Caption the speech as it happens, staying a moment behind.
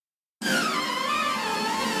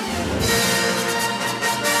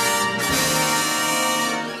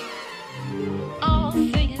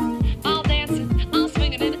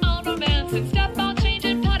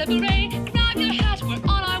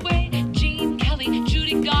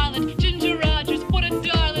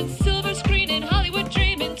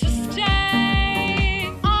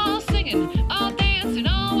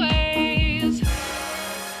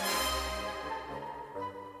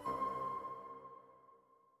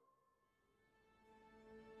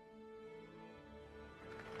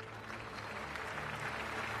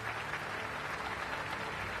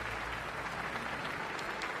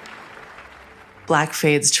Black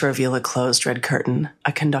fades to reveal a closed red curtain.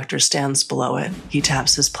 A conductor stands below it. He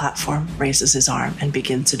taps his platform, raises his arm, and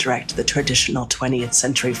begins to direct the traditional 20th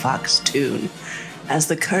Century Fox tune. As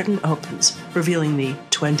the curtain opens, revealing the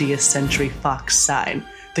 20th Century Fox sign,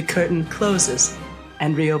 the curtain closes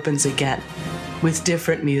and reopens again with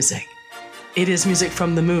different music. It is music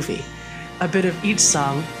from the movie, a bit of each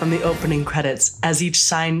song from the opening credits as each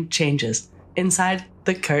sign changes. Inside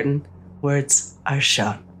the curtain, words are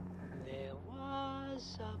shown.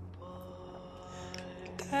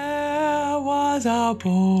 There was a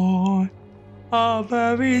boy, a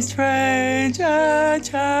very strange,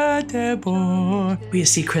 enchanted boy. We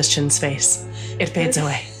see Christian's face. It fades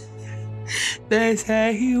away. They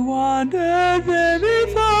say he wandered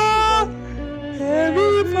very far,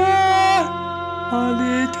 a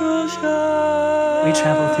little shy. We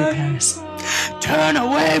travel through Paris. Turn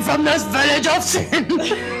away from this village of sin.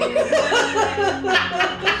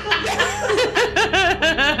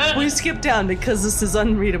 We skip down because this is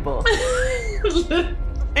unreadable.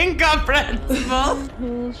 Incomprehensible.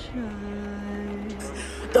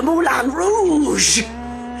 The Moulin Rouge!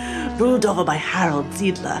 Ruled over by Harold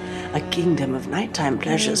Ziedler, a kingdom of nighttime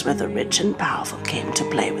pleasures where the rich and powerful came to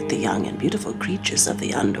play with the young and beautiful creatures of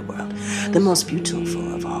the underworld. The most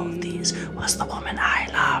beautiful of all of these was the woman I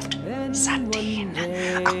loved, Satine.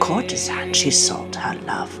 A courtesan, she sold her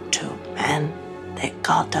love to men. They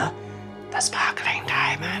called her the Sparkling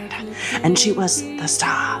Diamond, and she was the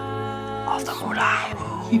star of the Moulin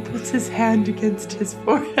Rouge. He puts his hand against his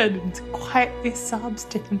forehead and quietly sobs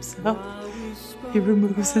to himself. He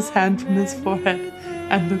removes his hand from his forehead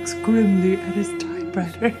and looks grimly at his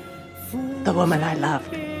typewriter. The woman I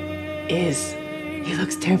loved is... He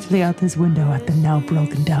looks tearfully out his window at the now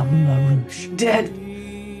broken down Moulin Rouge. Dead.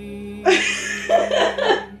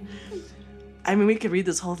 I mean, we could read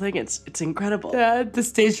this whole thing. It's incredible. The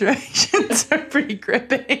stage directions are pretty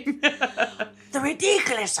gripping. The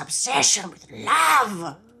ridiculous obsession with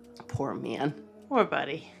love. Poor man. Poor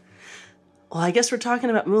buddy. Well, I guess we're talking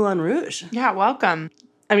about Moulin Rouge. Yeah, welcome.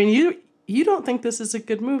 I mean, you don't think this is a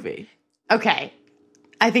good movie. Okay.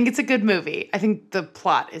 I think it's a good movie. I think the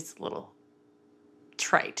plot is a little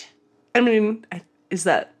trite. I mean, is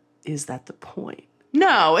that the point?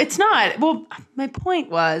 No, it's not. Well, my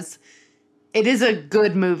point was, it is a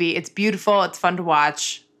good movie. It's beautiful. It's fun to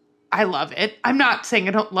watch. I love it. I'm not saying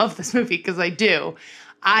I don't love this movie because I do.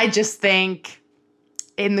 I just think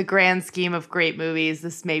in the grand scheme of great movies,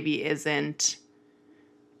 this maybe isn't.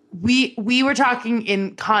 We were talking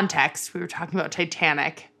in context. We were talking about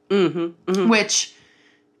Titanic, which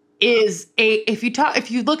is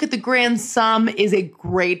if you look at the grand sum, is a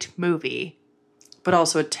great movie, but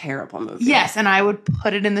also a terrible movie. Yes, and I would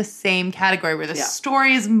put it in the same category where the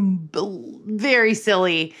story is very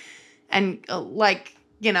silly and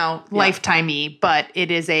lifetimey, but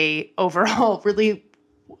it is a overall really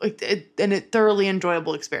and a thoroughly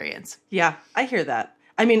enjoyable experience. Yeah, I hear that.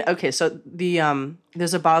 I mean, okay, so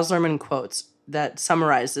there's a Baz Luhrmann quote that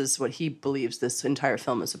summarizes what he believes this entire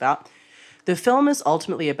film is about. The film is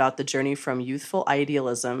ultimately about the journey from youthful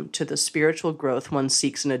idealism to the spiritual growth one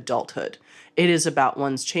seeks in adulthood. It is about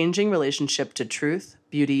one's changing relationship to truth,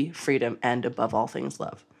 beauty, freedom, and above all things,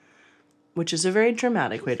 love. Which is a very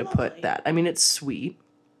dramatic way to put that. I mean, it's sweet.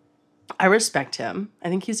 I respect him. I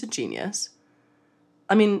think he's a genius.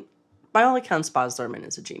 I mean, by all accounts, Baz Luhrmann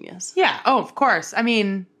is a genius. Yeah. Oh, of course. I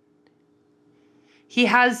mean, he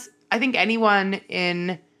has, I think anyone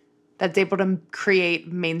that's able to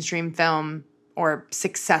create mainstream film or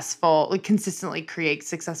consistently create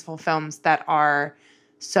successful films that are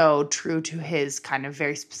so true to his kind of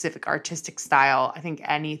very specific artistic style. I think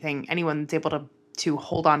anyone that's able to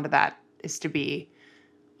hold on to that is to be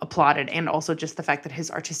applauded. And also just the fact that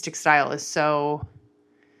his artistic style is so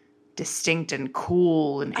distinct and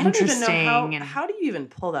cool and interesting. I don't even know how do you even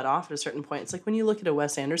pull that off at a certain point? It's like when you look at a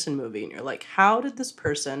Wes Anderson movie and you're like, how did this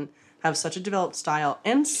person have such a developed style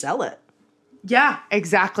and sell it? Yeah,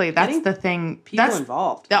 exactly. That's the thing. People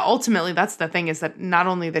involved. That ultimately, that's the thing, is that not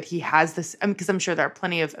only that he has this, because I'm sure there are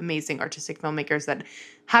plenty of amazing artistic filmmakers that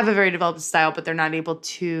have a very developed style, but they're not able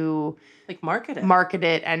to market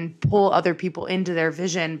it and pull other people into their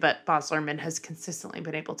vision. But Baz Luhrmann has consistently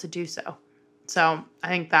been able to do so. So I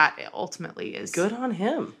think that ultimately is good on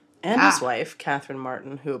him and his wife, Catherine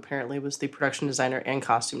Martin, who apparently was the production designer and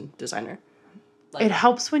costume designer. It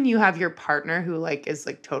helps when you have your partner who is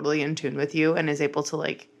totally in tune with you and is able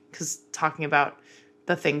to because talking about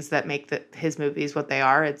the things that make his movies what they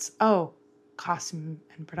are, it's costume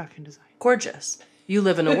and production design. Gorgeous. You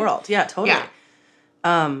live in a world. Yeah, totally.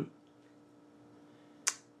 Yeah.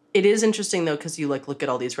 It is interesting though, because you look at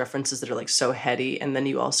all these references that are so heady, and then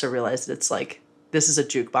you also realize that it's this is a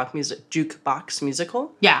jukebox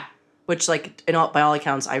musical. Yeah. Which, like, by all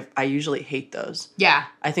accounts, I usually hate those. Yeah.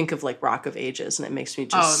 I think of, like, Rock of Ages, and it makes me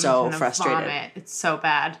just so frustrated. Vomit. It's so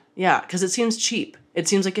bad. Yeah, because it seems cheap. It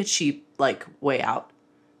seems like a cheap, like, way out.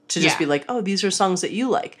 To just be like, oh, these are songs that you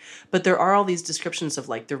like. But there are all these descriptions of,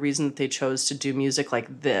 like, the reason that they chose to do music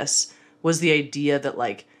like this was the idea that,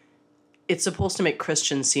 like, it's supposed to make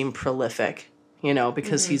Christian seem prolific, you know,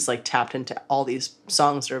 because he's, like, tapped into all these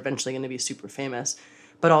songs that are eventually going to be super famous.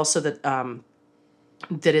 But also that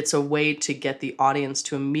that it's a way to get the audience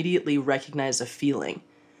to immediately recognize a feeling.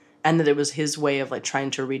 And that it was his way of, like,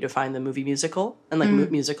 trying to redefine the movie musical and,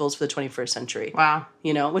 like, musicals for the 21st century. Wow.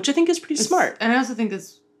 You know, which I think is pretty smart. And I also think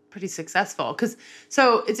it's pretty successful.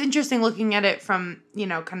 So it's interesting looking at it from, you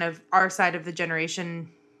know, kind of our side of the generation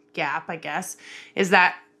gap, I guess, is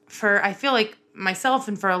that I feel like myself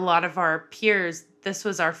and for a lot of our peers, this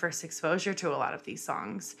was our first exposure to a lot of these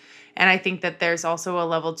songs. And I think that there's also a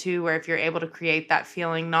level too where if you're able to create that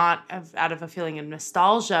feeling, not out of a feeling of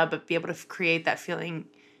nostalgia, but be able to create that feeling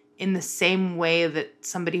in the same way that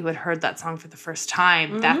somebody who had heard that song for the first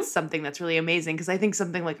time, that's something that's really amazing. Because I think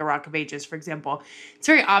something like a Rock of Ages, for example, it's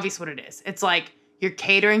very obvious what it is. It's like you're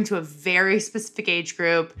catering to a very specific age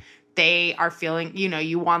group. They are feeling, you know,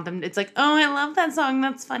 you want them. It's like, oh, I love that song.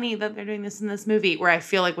 That's funny that they're doing this in this movie. Where I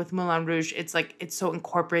feel like with Moulin Rouge, it's like it's so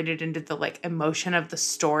incorporated into the like emotion of the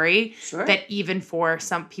story that even for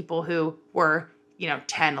some people who were, you know,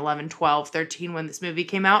 10, 11, 12, 13 when this movie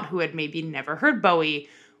came out, who had maybe never heard Bowie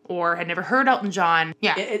or had never heard Elton John.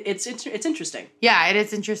 Yeah. It's interesting. Yeah, it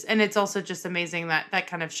is interesting. And it's also just amazing that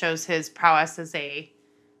kind of shows his prowess as a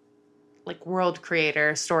like world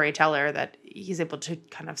creator, storyteller, that he's able to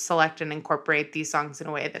kind of select and incorporate these songs in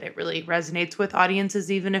a way that it really resonates with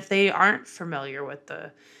audiences, even if they aren't familiar with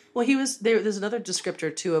the... Well, he was there. There's another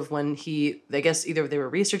descriptor too of when I guess either they were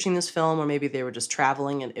researching this film or maybe they were just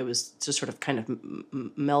traveling and it was just sort of kind of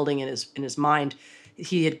melding in his mind.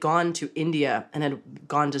 He had gone to India and had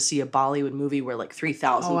gone to see a Bollywood movie where like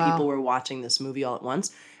 3,000 people were watching this movie all at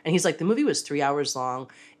once. And he's like, the movie was 3 hours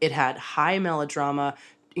long. It had high melodrama,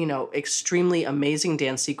 you know, extremely amazing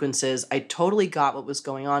dance sequences. I totally got what was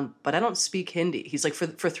going on, but I don't speak Hindi. He's like, for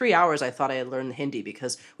 3 hours, I thought I had learned Hindi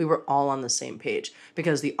because we were all on the same page.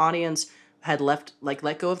 Because the audience had let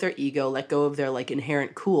go of their ego, let go of their like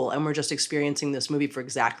inherent cool, and we're just experiencing this movie for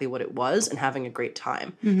exactly what it was and having a great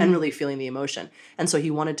time and really feeling the emotion. And so he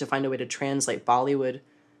wanted to find a way to translate Bollywood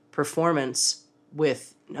performance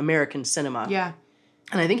with American cinema. Yeah.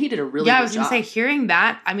 And I think he did a really good job. I was going to say, hearing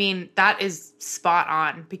that, I mean, that is spot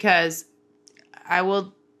on because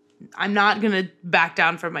I'm not going to back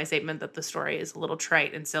down from my statement that the story is a little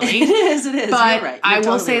trite and silly. It is. But you're right. You're I will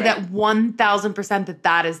totally say right. that 1,000%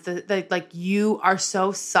 that is the like you are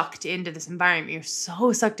so sucked into this environment. You're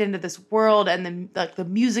so sucked into this world, and the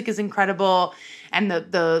music is incredible, and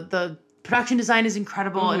the production design is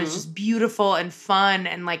incredible, and it's just beautiful and fun,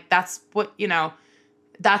 and like that's what, you know,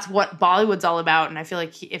 that's what Bollywood's all about. And I feel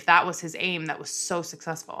like if that was his aim, that was so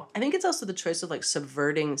successful. I think it's also the choice of like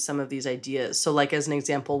subverting some of these ideas. So like as an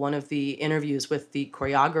example, one of the interviews with the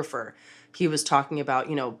choreographer, he was talking about,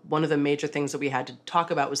 you know, one of the major things that we had to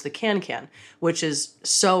talk about was the can-can, which is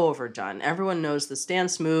so overdone. Everyone knows this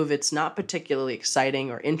dance move. It's not particularly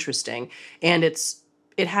exciting or interesting. And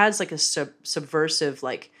it has like a subversive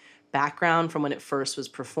like background from when it first was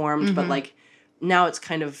performed, but like now it's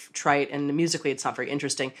kind of trite and musically it's not very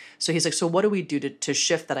interesting. So he's like, so what do we do to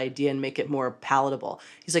shift that idea and make it more palatable?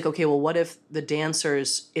 He's like, okay, well, what if the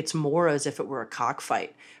dancers, it's more as if it were a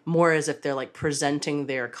cockfight, more as if they're like presenting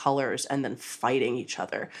their colors and then fighting each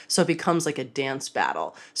other. So it becomes like a dance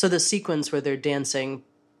battle. So the sequence where they're dancing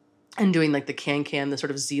and doing like the can-can, the sort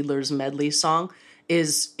of Ziedler's medley song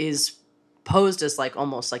is posed as like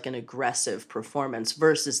almost like an aggressive performance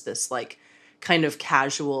versus this like kind of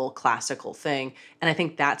casual classical thing. And I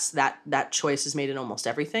think that choice is made in almost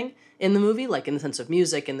everything in the movie, like in the sense of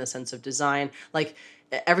music, in the sense of design, like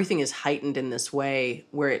everything is heightened in this way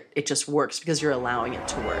where it just works because you're allowing it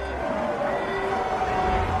to work.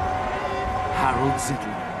 Harold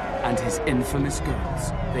Zidler and his infamous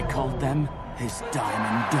girls, they called them his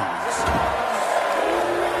Diamond Dogs.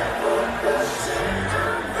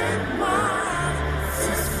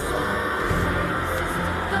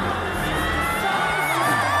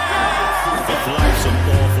 Life's an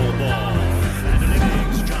awful bore, and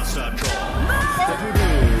living's just a chore. But we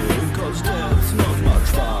do, 'cause death's not much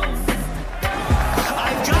fun.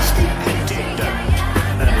 I've just the antidote,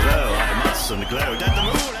 and though I mustn't gloat at the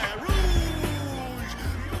Moulin Rouge.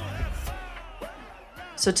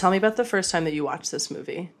 So tell me about the first time that you watched this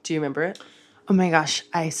movie. Do you remember it? Oh my gosh,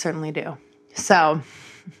 I certainly do. So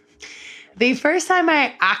The first time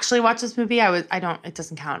I actually watched this movie, it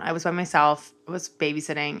doesn't count. I was by myself. I was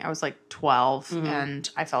babysitting. I was like 12 and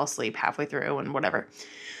I fell asleep halfway through and whatever.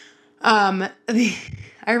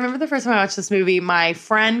 I remember the first time I watched this movie, my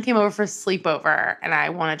friend came over for a sleepover and I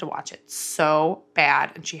wanted to watch it so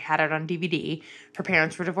bad. And she had it on DVD. Her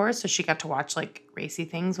parents were divorced, so she got to watch like racy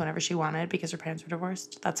things whenever she wanted because her parents were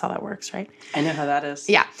divorced. That's how that works, right? I know how that is.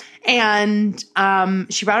 Yeah. And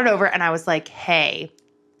she brought it over and I was like, hey,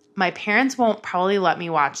 my parents won't probably let me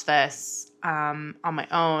watch this on my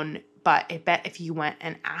own, but I bet if you went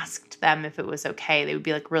and asked them if it was okay, they would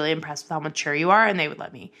be like really impressed with how mature you are and they would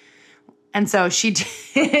let me. And so she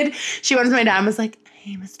did. She went to my dad and was like,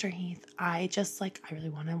 hey, Mr. Heath, I really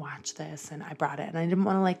want to watch this. And I brought it. And I didn't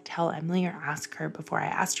want to like tell Emily or ask her before I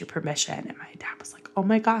asked your permission. And my dad was like, oh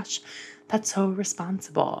my gosh, that's so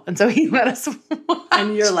responsible. And so he let us watch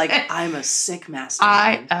And you're like, it. I'm a sick master.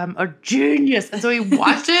 I am a genius. And so we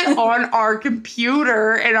watched it on our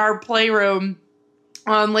computer in our playroom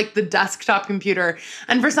on like the desktop computer.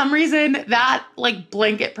 And for some reason that like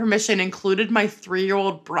blanket permission included my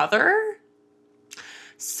 3-year-old brother.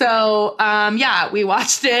 So, we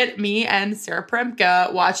watched it. Me and Sarah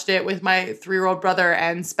Premka watched it with my 3-year-old brother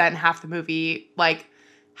and spent half the movie like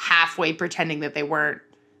halfway pretending that they weren't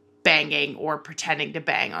banging or pretending to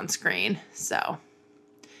bang on screen. So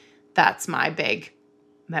that's my big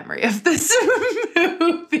memory of this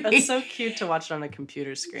movie. That's so cute to watch it on a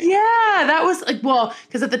computer screen. Yeah, that was like, well,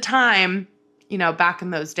 because at the time, back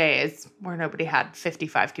in those days where nobody had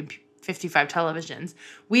 55 televisions,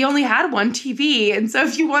 we only had one TV. And so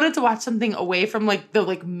if you wanted to watch something away from like the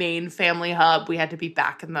like main family hub, we had to be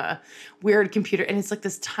back in the weird computer. And it's like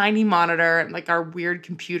this tiny monitor and like our weird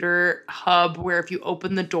computer hub where if you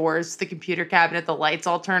open the doors to the computer cabinet, the lights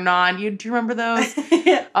all turned on. Do you remember those?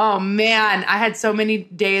 Yeah. Oh man, I had so many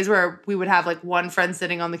days where we would have like one friend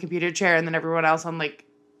sitting on the computer chair and then everyone else on like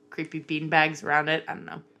creepy beanbags around it. I don't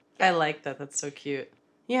know. I like that. That's so cute.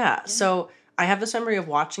 Yeah. So I have this memory of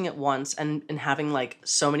watching it once and having like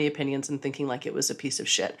so many opinions and thinking like it was a piece of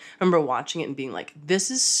shit. I remember watching it and being like,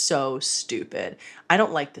 this is so stupid. I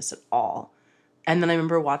don't like this at all. And then I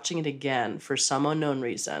remember watching it again for some unknown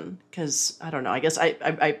reason because, I don't know, I guess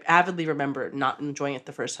I avidly remember not enjoying it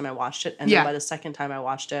the first time I watched it. And then by the second time I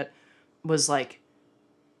watched it was like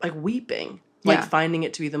weeping, like finding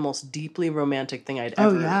it to be the most deeply romantic thing I'd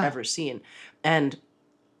ever seen. And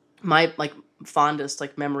my like fondest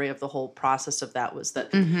like memory of the whole process of that was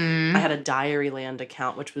that I had a Diaryland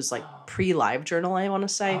account, which was like pre-LiveJournal, I want to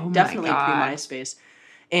say, definitely pre-MySpace,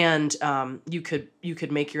 and you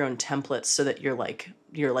could make your own templates so that your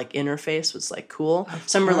interface was like cool.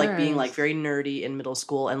 So I remember like being like very nerdy in middle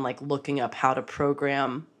school and like looking up how to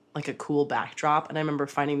program like a cool backdrop, and I remember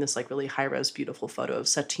finding this like really high-res beautiful photo of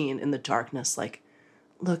Satine in the darkness like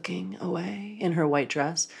looking away in her white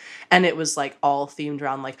dress, and it was like all themed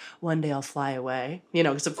around like one day I'll fly away,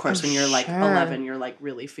 because of course when you're like 11 you're like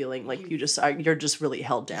really feeling like you're just really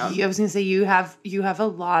held down. I was gonna say you have a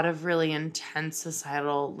lot of really intense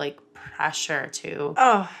societal like pressure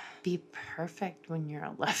to be perfect when you're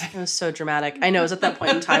 11. It was so dramatic. I know, it was at that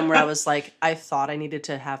point in time where I was like, I thought I needed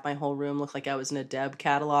to have my whole room look like I was in a Deb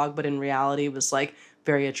catalog, but in reality was like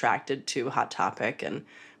very attracted to Hot Topic and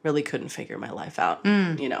really couldn't figure my life out.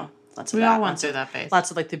 Lots of we that. all went through that phase. Lots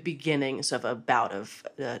of like the beginnings of a bout of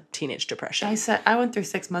teenage depression. I went through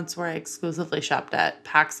 6 months where I exclusively shopped at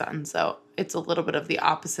PacSun, so it's a little bit of the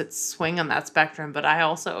opposite swing on that spectrum, but I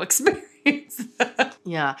also experienced that.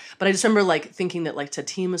 Yeah, but I just remember like thinking that like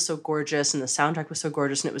Satine was so gorgeous and the soundtrack was so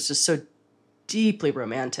gorgeous and it was just so deeply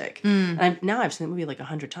romantic. And I've seen the movie like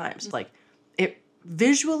 100 times. Like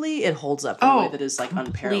visually, it holds up in a way that is like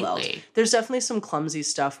unparalleled. There's definitely some clumsy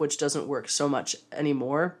stuff which doesn't work so much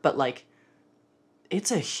anymore, but like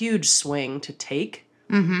it's a huge swing to take,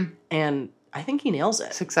 and I think he nails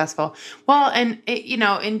it. Successful. Well, and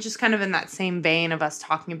and just kind of in that same vein of us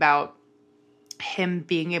talking about him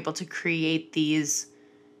being able to create these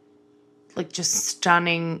like just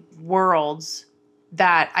stunning worlds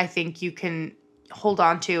that I think you can hold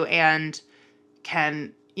on to and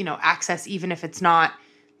can access, even if it's not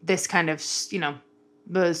this kind of,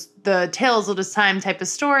 the Tales of This Time type of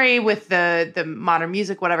story with the modern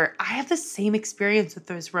music, whatever. I have the same experience with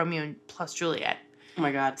those Romeo plus Juliet. Oh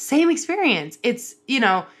my God. Same experience. It's,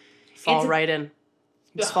 fall right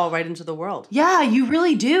into the world. Yeah, you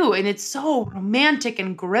really do. And it's so romantic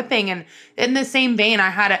and gripping. And in the same vein,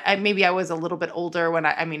 maybe I was a little bit older when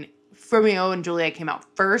Romeo and Juliet came out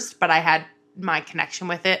first, but I had my connection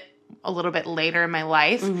with it a little bit later in my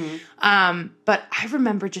life. But I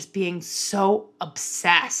remember just being so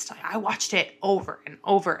obsessed. I watched it over and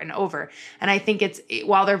over and over. And I think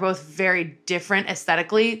while they're both very different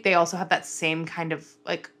aesthetically, they also have that same kind of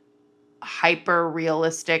like hyper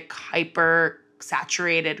realistic, hyper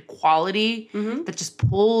saturated quality that just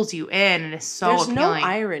pulls you in and is so There's appealing. no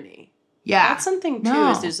irony. Yeah. That's something too,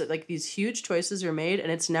 No. is there's like these huge choices are made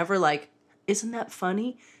and it's never like, isn't that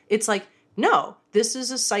funny? It's like, no, this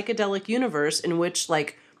is a psychedelic universe in which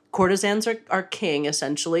like courtesans are king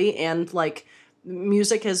essentially, and like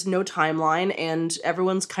music has no timeline and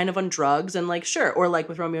everyone's kind of on drugs and like, sure. Or like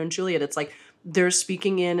with Romeo and Juliet, it's like they're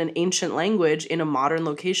speaking in an ancient language in a modern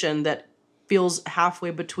location that feels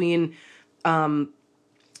halfway between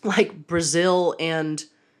like Brazil and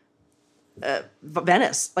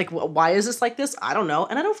Venice. Like, why is this like this? I don't know,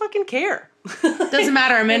 and I don't fucking care. Doesn't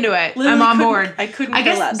matter. I'm into it. Literally I'm on couldn't- board. I couldn't I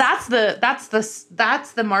care guess less.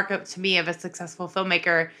 that's the markup to me of a successful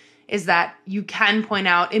filmmaker, is that you can point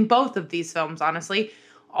out in both of these films, honestly,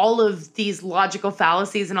 all of these logical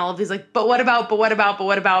fallacies and all of these like, but what about?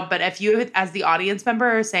 But if you, as the audience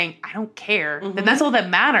member, are saying, I don't care, then that's all that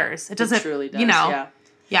matters. It doesn't, It truly does, you know, yeah.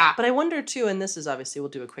 yeah. But I wonder too, and this is obviously, we'll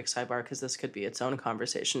do a quick sidebar because this could be its own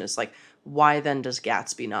conversation, is like, why then does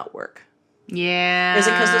Gatsby not work? Yeah. Is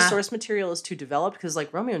it because the source material is too developed? Because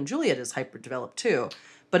like Romeo and Juliet is hyper developed too.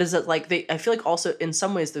 But is it like I feel like also in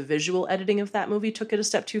some ways the visual editing of that movie took it a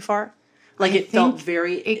step too far. Like it felt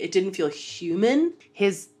very, it didn't feel human.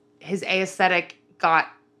 His aesthetic got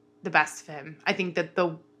the best of him. I think that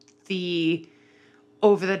the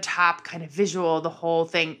over the top kind of visual, the whole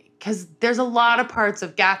thing, because there's a lot of parts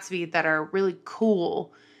of Gatsby that are really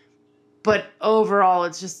cool, but overall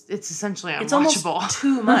it's essentially unwatchable. It's almost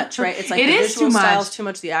too much, right? It's like it the is visual too much. style is too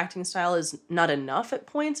much. The acting style is not enough at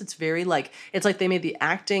points. It's very like, it's like they made the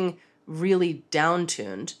acting really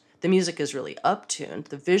down-tuned. The music is really up-tuned.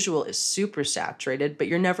 The visual is super saturated, but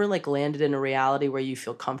you're never like landed in a reality where you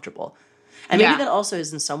feel comfortable. And maybe Yeah. that also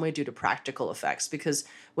is in some way due to practical effects, because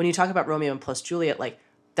when you talk about Romeo and plus Juliet, like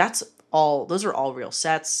those are all real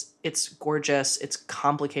sets. It's gorgeous, it's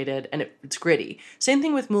complicated, and it's gritty. Same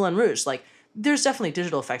thing with Moulin Rouge. Like there's definitely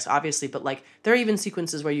digital effects, obviously, but like there are even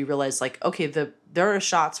sequences where you realize like, okay, there are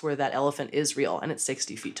shots where that elephant is real and it's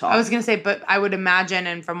 60 feet tall. I was gonna say, but I would imagine,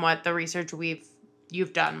 and from what the research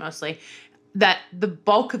you've done mostly, that the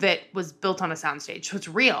bulk of it was built on a soundstage, so it's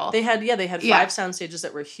real. They had 5 Yeah. sound stages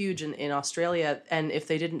that were huge in Australia, and if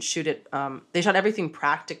they didn't shoot it, they shot everything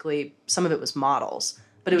practically. Some of it was models,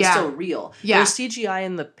 but it was Yeah. still real. Yeah. There was CGI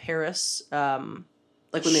in the Paris, like when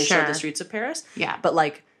they showed Sure. the streets of Paris. Yeah. But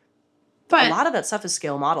like But a lot of that stuff is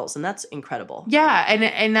scale models, and that's incredible. yeah,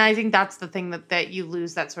 and I think that's the thing that you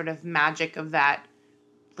lose that sort of magic of that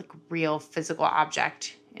like real physical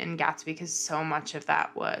object in Gatsby, because so much of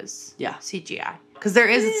that was Yeah. CGI. Because there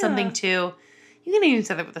is something too, you can even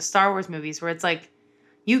say that with the Star Wars movies, where it's like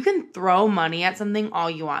you can throw money at something all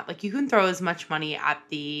you want. Like you can throw as much money at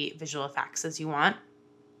the visual effects as you want,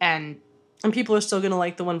 and people are still going to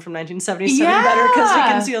like the one from 1977 better because you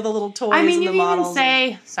can see all the little toys I mean, and you the can models. even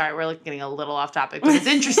say, sorry, we're like getting a little off topic, but it's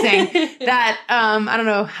interesting that I don't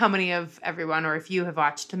know how many of everyone or if you have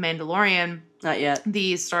watched The Mandalorian, Not yet.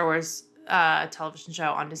 the Star Wars television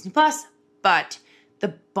show on Disney Plus, but the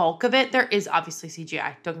bulk of it, there is obviously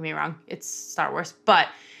CGI. Don't get me wrong, it's Star Wars, but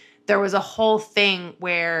there was a whole thing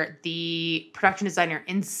where the production designer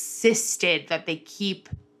insisted that they keep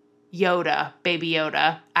Yoda, Baby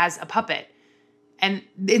Yoda, as a puppet. And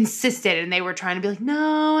insisted, and they were trying to be like,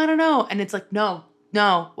 no, I don't know. And it's like, no.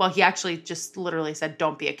 Well, he actually just literally said,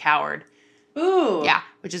 don't be a coward. Ooh. Yeah,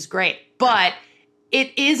 which is great. But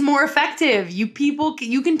it is more effective. You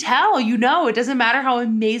can tell, it doesn't matter how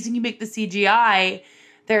amazing you make the CGI.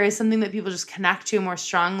 There is something that people just connect to more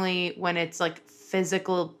strongly when it's like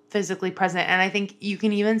physically present. And I think you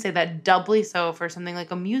can even say that doubly so for something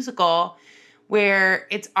like a musical, where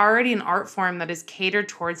it's already an art form that is catered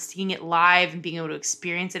towards seeing it live and being able to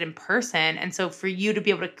experience it in person. And so for you to be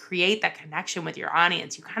able to create that connection with your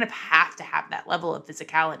audience, you kind of have to have that level of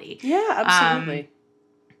physicality. Yeah, absolutely.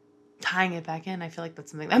 Tying it back in, I feel like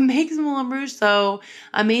that's something that makes Moulin Rouge so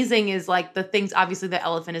amazing, is like the things, obviously the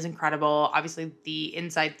elephant is incredible. Obviously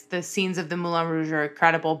the scenes of the Moulin Rouge are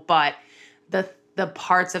incredible, but the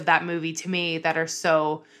parts of that movie to me that are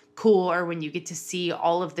so cool are when you get to see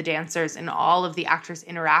all of the dancers and all of the actors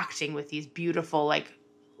interacting with these beautiful, like,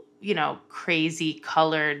 crazy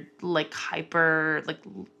colored, like hyper, like,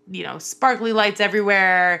 sparkly lights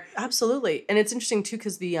everywhere. Absolutely. And it's interesting too,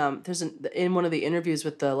 because in one of the interviews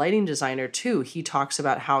with the lighting designer too, he talks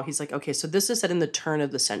about how he's like, okay, so this is set in the turn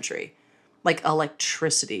of the century. Like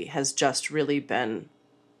electricity has just really been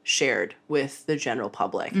shared with the general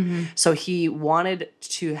public. So he wanted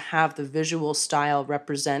to have the visual style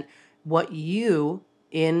represent what you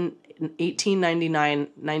in 1899,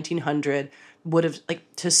 1900 would have,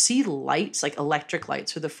 like, to see lights, like electric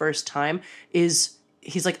lights for the first time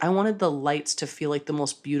he's like, I wanted the lights to feel like the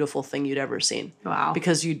most beautiful thing you'd ever seen. Wow.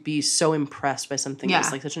 Because you'd be so impressed by something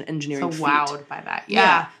that's like such an engineering feat. Wowed by that.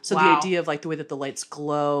 Yeah. So the idea of like the way that the lights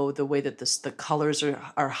glow, the way that the colors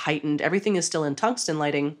are heightened, everything is still in tungsten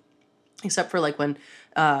lighting, except for like when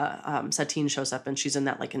Satine shows up and she's in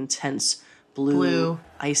that like intense blue,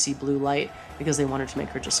 icy blue light, because they wanted to make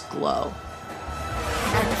her just glow.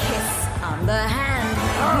 A kiss on the hand.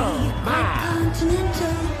 Oh, my.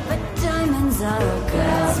 Continental, but diamonds are a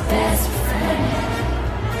girl's best friend.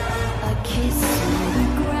 A kiss may be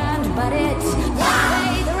grand, but it's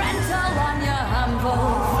pay the rental on your humble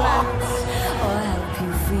flats, or help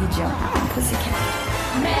you feed your pussycat.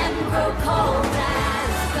 Men grow cold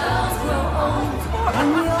as girls grow old, and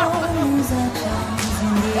we all lose our charms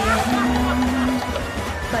in the end.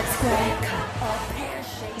 But square cut or pear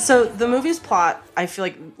shaped. So the movie's plot, I feel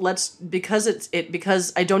like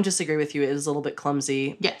because I don't disagree with you, it is a little bit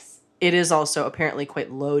clumsy. Yes. It is also apparently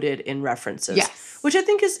quite loaded in references. Yes. Which I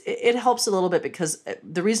think it helps a little bit, because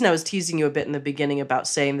the reason I was teasing you a bit in the beginning about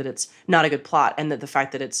saying that it's not a good plot and that the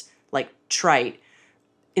fact that it's like trite,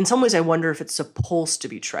 in some ways I wonder if it's supposed to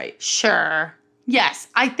be trite. Sure. Yes.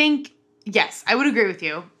 I would agree with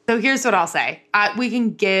you. So here's what I'll say. We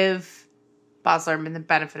can give Baz Luhrmann the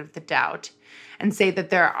benefit of the doubt and say that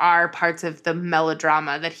there are parts of the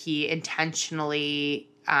melodrama that he intentionally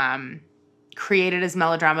created as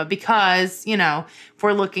melodrama because, you know, if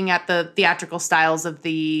we're looking at the theatrical styles of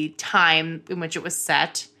the time in which it was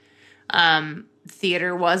set,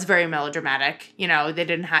 theater was very melodramatic. You know, you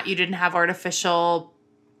didn't have artificial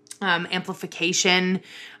amplification.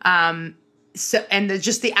 So, and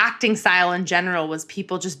just the acting style in general was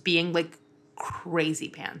people just being like crazy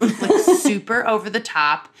pants, like super over the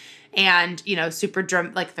top. And, you know, super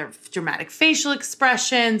like their dramatic facial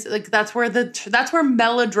expressions, like that's where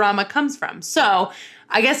melodrama comes from. So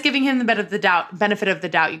I guess giving him the benefit of the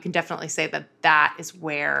doubt, you can definitely say that is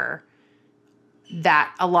where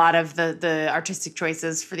that a lot of the artistic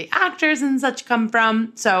choices for the actors and such come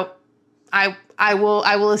from. So I will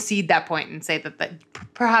accede that point and say that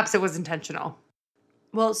perhaps it was intentional.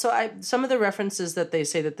 Well, so some of the references that they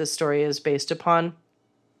say that this story is based upon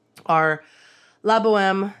are La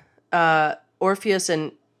Boheme, Orpheus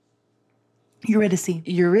and Eurydice.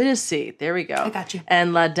 There we go. I got you.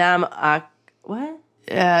 And La Dame what?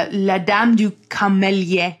 La Dame du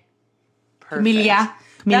Camelier. Perfect.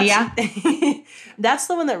 Camellia. That's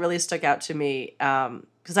the one that really stuck out to me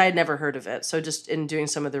because I had never heard of it. So just in doing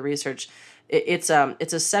some of the research, it's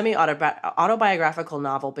a semi-autobiographical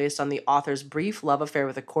novel based on the author's brief love affair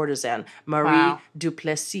with a courtesan, Marie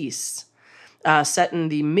Duplessis. Set in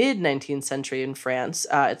the mid-19th century in France.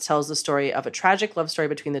 It tells the story of a tragic love story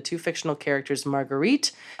between the two fictional characters,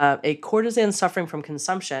 Marguerite, a courtesan suffering from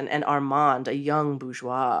consumption, and Armand, a young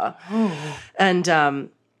bourgeois. Oh.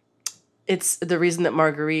 And it's the reason that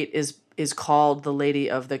Marguerite is called the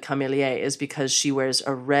Lady of the Camelier is because she wears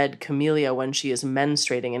a red camellia when she is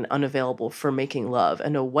menstruating and unavailable for making love,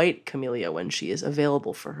 and a white camellia when she is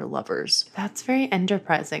available for her lovers. That's very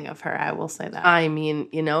enterprising of her, I will say that. I mean,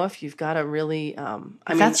 you know, if you've got a really,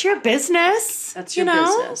 that's your business. That's your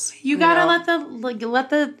business. You gotta let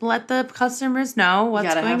the customers know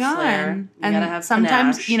what's going on. And gotta have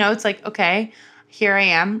sometimes, panache. you know, it's like, okay, here I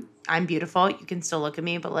am. I'm beautiful. You can still look at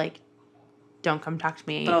me, but like, don't come talk to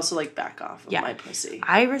me. But also, like, back off of my pussy.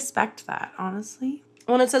 I respect that, honestly.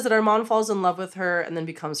 When it says that Armand falls in love with her and then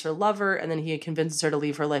becomes her lover, and then he convinces her to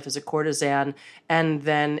leave her life as a courtesan, and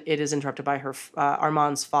then it is interrupted by her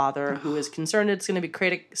Armand's father, who is concerned it's going to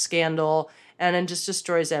create a scandal, and then just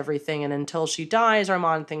destroys everything. And until she dies,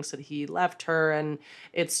 Armand thinks that he left her, and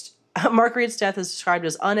it's Marguerite's death is described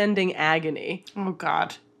as unending agony. Oh,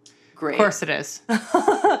 God. Great. Of course it is.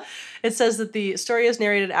 It says that the story is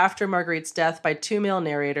narrated after Marguerite's death by two male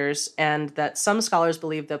narrators, and that some scholars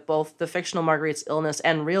believe that both the fictional Marguerite's illness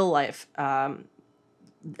and real life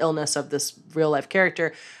illness of this real life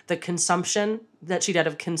character, the consumption, that she died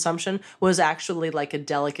of consumption, was actually like a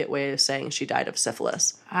delicate way of saying she died of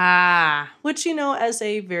syphilis. Which, you know, as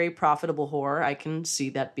a very profitable whore, I can see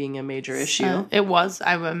that being a major issue. It was,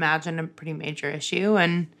 I would imagine, a pretty major issue,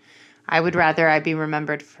 and I would rather I be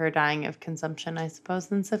remembered for dying of consumption, I suppose,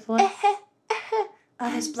 than syphilis.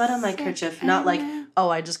 There's blood on my kerchief. Not like, Oh,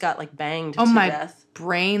 I just got like banged Oh, to my death.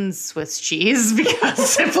 brain Swiss cheese because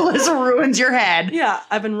syphilis ruins your head. Yeah,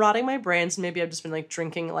 I've been rotting my brains. Maybe I've just been like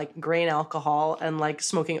drinking like grain alcohol and like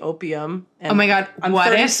smoking opium. And Oh my God, I'm what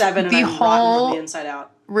if 37 and the I'm rotten whole from the inside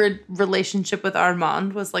out. relationship with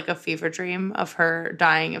Armand was like a fever dream of her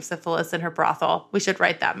dying of syphilis in her brothel? We should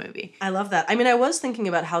write that movie. I love that. I mean, I was thinking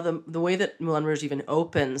about how the way that Moulin Rouge even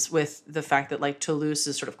opens with the fact that like Toulouse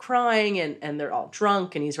is sort of crying and they're all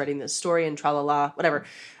drunk and he's writing this story and tra-la-la, whatever.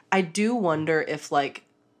 I do wonder if like,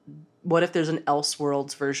 what if there's an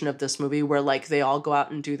Elseworlds version of this movie where like they all go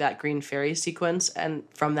out and do that green fairy sequence and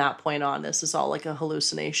from that point on this is all like a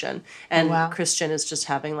hallucination and Wow. Christian is just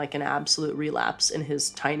having like an absolute relapse in his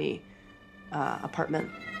tiny apartment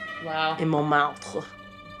Wow. in Montmartre.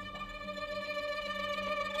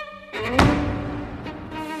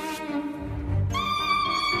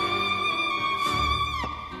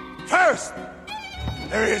 First,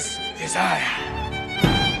 there is desire.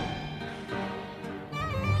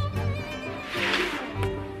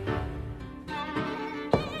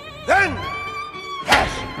 Then,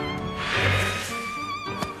 passion.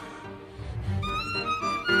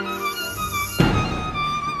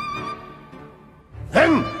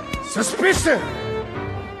 Then, suspicion.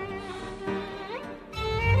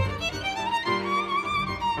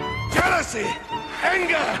 Jealousy,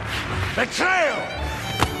 anger, betrayal.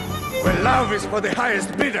 Where love is for the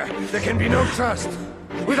highest bidder, there can be no trust.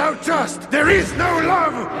 Without trust, there is no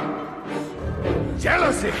love.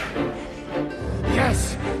 Jealousy.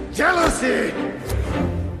 Yes, jealousy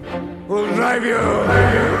will drive you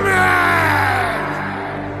mad.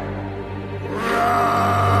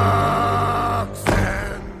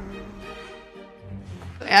 Roxanne.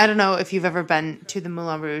 I don't know if you've ever been to the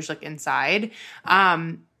Moulin Rouge, like inside.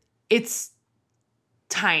 It's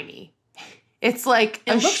tiny. It's like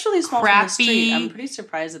It looks really small from the street. I'm pretty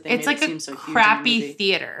surprised that they It's made like it seem a so huge in the crappy movie.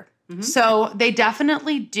 theater. So they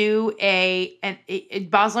definitely do Baz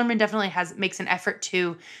Luhrmann definitely makes an effort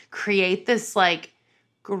to create this like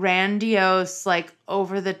grandiose, like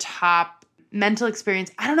over the top mental experience.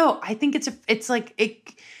 I don't know. I think the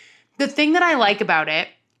thing that I like about it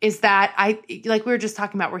is that like we were just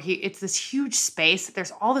talking about where it's this huge space.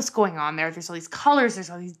 There's all this going on there. There's all these colors. There's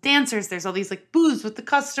all these dancers. There's all these like booths with the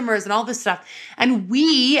customers and all this stuff. And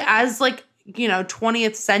we as like,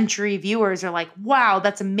 20th century viewers are like, wow,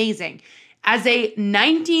 that's amazing. As a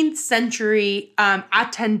 19th century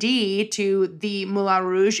attendee to the Moulin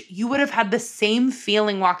Rouge, you would have had the same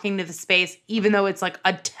feeling walking to the space, even though it's like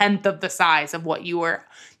a tenth of the size of what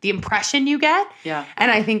the impression you get. Yeah. And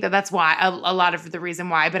I think that's why, a lot of the reason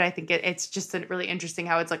why, but I think it's just really interesting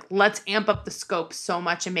how it's like, let's amp up the scope so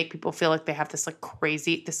much and make people feel like they have this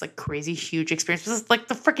crazy huge experience. This is like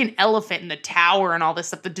the freaking elephant in the tower and all this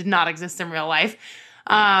stuff that did not exist in real life.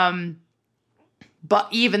 But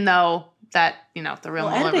even though that, the real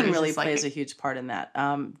Moulin editing Rouge really is like plays a huge part in that.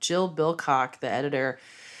 Jill Bilcock, the editor,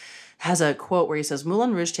 has a quote where he says,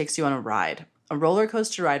 Moulin Rouge takes you on a ride. A roller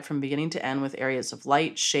coaster ride from beginning to end with areas of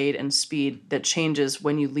light, shade, and speed that changes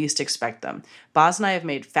when you least expect them. Baz and I have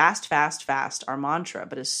made fast, fast, fast our mantra,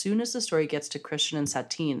 but as soon as the story gets to Christian and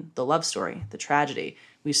Satine, the love story, the tragedy,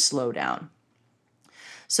 we slow down.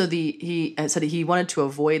 So he said he wanted to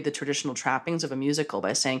avoid the traditional trappings of a musical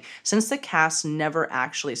by saying, since the cast never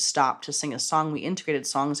actually stopped to sing a song, we integrated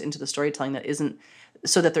songs into the storytelling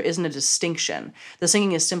so that there isn't a distinction. The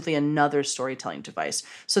singing is simply another storytelling device.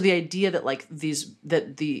 So the idea that like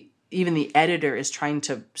even the editor is trying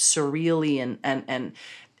to surreally and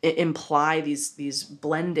imply these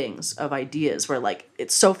blendings of ideas where like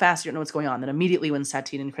it's so fast you don't know what's going on. Then immediately when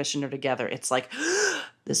Satine and Christian are together, it's like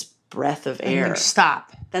this breath of air.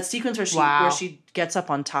 stop. That sequence where she gets up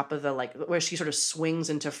on top of where she sort of swings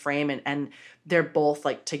into frame and they're both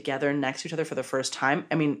like together next to each other for the first time.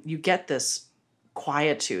 I mean, you get this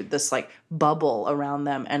quietude, this like bubble around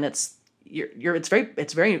them, and it's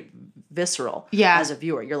very visceral. Yeah. As a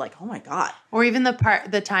viewer, you're like, oh my God. Or even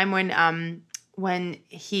the time when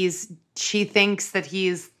she thinks that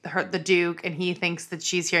he's the Duke and he thinks that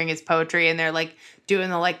she's hearing his poetry and they're like doing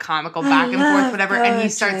the like comical back and forth, whatever. And he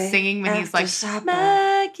starts singing when he's like,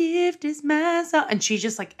 my gift is my soul. And she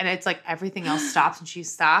just like, and it's like everything else stops and she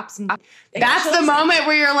stops. And that's the moment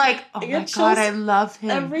where you're like, oh my God, I love him.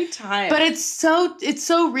 Every time. But it's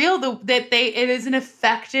so real that it is an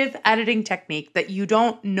effective editing technique that you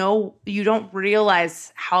don't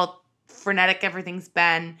realize how frenetic everything's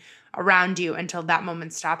been around you until that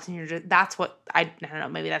moment stops, and that's what I don't know,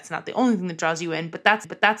 maybe that's not the only thing that draws you in, but that's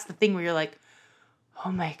the thing where you're like,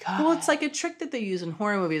 oh my God. Well, it's like a trick that they use in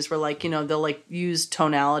horror movies where like, they'll like use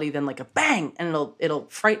tonality, then like a bang, and it'll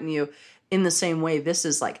frighten you in the same way. This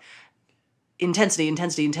is like, intensity,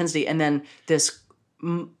 and then this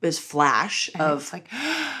flash And of it's like,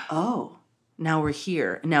 oh, now we're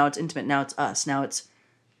here. Now it's intimate. Now it's us. Now it's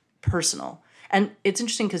personal. And it's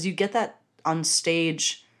interesting because you get that on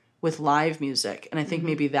stage with live music. And I think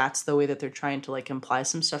maybe that's the way that they're trying to like imply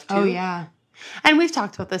some stuff too. oh yeah. And we've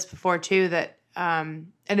talked about this before too, that,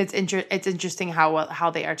 and it's interesting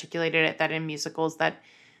how they articulated it, that in musicals that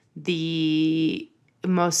the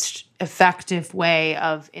most effective way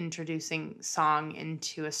of introducing song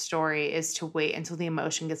into a story is to wait until the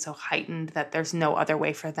emotion gets so heightened that there's no other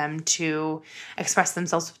way for them to express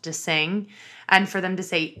themselves but to sing. And for them to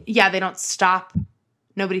say, yeah, they don't stop.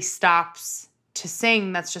 Nobody stops to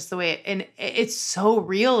sing. That's just the way it, and it's so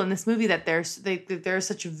real in this movie that there's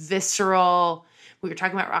such visceral, we were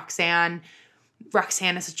talking about Roxanne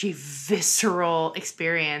is such a visceral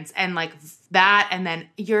experience, and like that, and then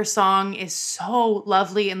your song is so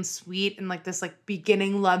lovely and sweet and like this like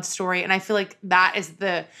beginning love story. And I feel like that is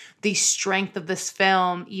the strength of this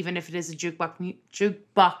film, even if it is a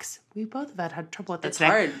jukebox. We both have had trouble with that today.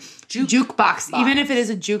 Hard. Jukebox. Even if it is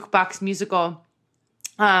a jukebox musical,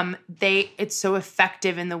 it's so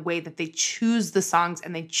effective in the way that they choose the songs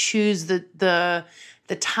and they choose the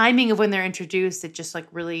timing of when they're introduced. It just like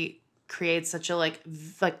really creates such a like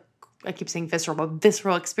I keep saying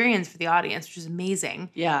visceral experience for the audience, which is amazing.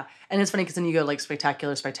 Yeah. And it's funny because then you go like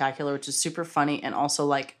Spectacular, which is super funny and also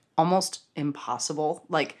like almost impossible.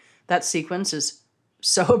 Like that sequence is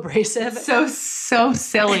so abrasive. So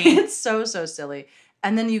silly. It's so silly.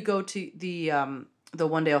 And then you go to the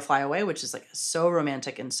One Day I'll Fly Away, which is like so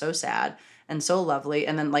romantic and so sad and so lovely.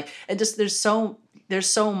 And then like it just there's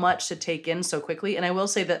so much to take in so quickly. And I will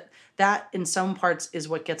say that in some parts is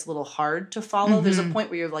what gets a little hard to follow. Mm-hmm. There's a point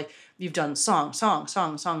where you're like, you've done song,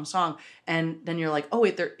 and then you're like, oh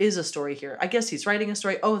wait, there is a story here. I guess he's writing a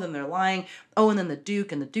story. Oh, then they're lying. Oh, and then the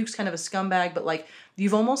Duke's kind of a scumbag, but like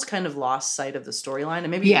you've almost kind of lost sight of the storyline, and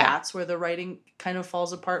maybe that's where the writing kind of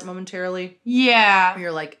falls apart momentarily. Yeah. Where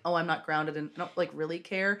you're like, oh, I'm not grounded and I don't like really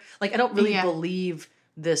care. Like I don't really believe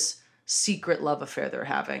this secret love affair they're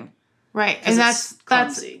having. Right. And that's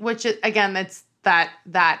which is, again, that's that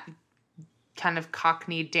kind of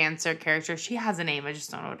Cockney dancer character. She has a name. I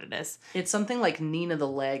just don't know what it is. It's something like Nina the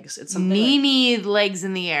Legs. It's something Nene Legs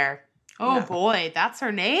in the Air. Oh boy, that's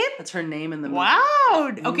her name? That's her name in the movie.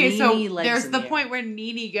 Wow. Okay, Nene so Legs there's in the the point where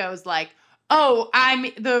Nene goes like, "Oh, I'm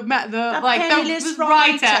the penniless writer.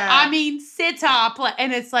 writer. I mean, sitter."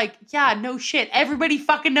 And it's like, yeah, no shit. Everybody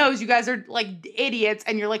fucking knows you guys are like idiots,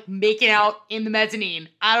 and you're like making out in the mezzanine.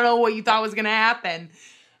 I don't know what you thought was gonna happen.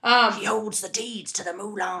 He holds the deeds to the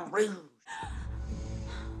Moulin Rouge.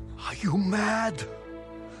 Are you mad?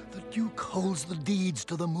 The Duke holds the deeds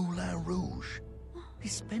to the Moulin Rouge.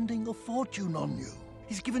 He's spending a fortune on you.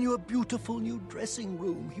 He's given you a beautiful new dressing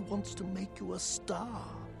room. He wants to make you a star.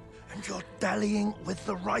 And you're dallying with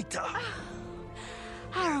the writer.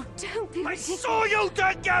 Harold, don't be I ridiculous. saw you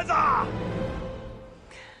together!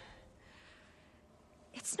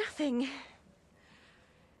 It's nothing.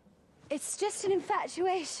 It's just an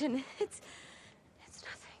infatuation. It's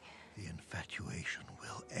nothing. The infatuation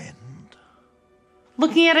will end.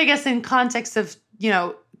 Looking at it, I guess, in context of,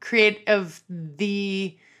 of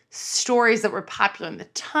the stories that were popular in the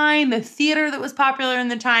time, the theater that was popular in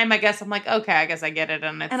the time, I guess I'm like, okay, I guess I get it.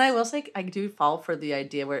 And I will say, I do fall for the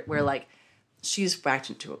idea where like, she's backed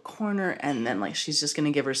into a corner and then like, she's just going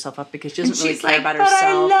to give herself up because she doesn't really care about herself. But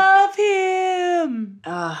I love him.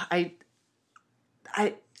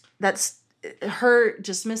 That's her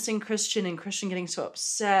dismissing Christian and Christian getting so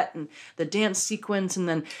upset and the dance sequence and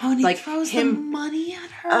then and he like throws him the money at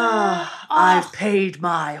her. I've paid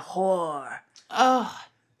my whore.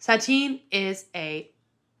 Satine is a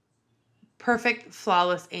perfect,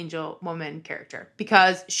 flawless angel woman character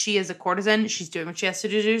because she is a courtesan. She's doing what she has to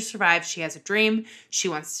do to survive. She has a dream.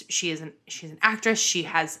 She's an actress. She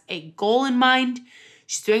has a goal in mind.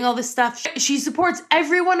 She's doing all this stuff. She supports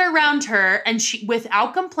everyone around her and she,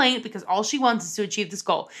 without complaint, because all she wants is to achieve this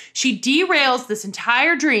goal. She derails this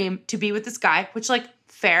entire dream to be with this guy, which like,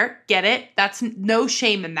 fair, get it. That's no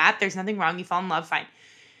shame in that. There's nothing wrong. You fall in love, fine.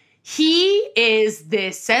 He is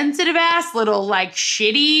this sensitive ass little like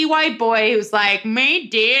shitty white boy who's like, my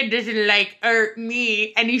dad doesn't like hurt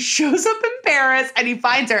me. And he shows up in Paris and he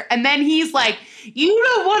finds her. And then he's like, you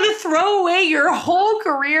don't want to throw away your whole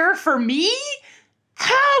career for me?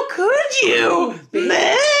 How could you?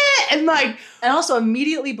 And like, and also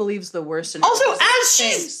immediately believes the worst. In also, as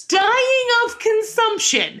she's dying of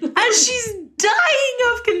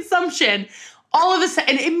consumption, all of a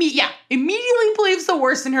sudden, immediately believes the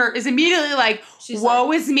worst in her, is immediately like,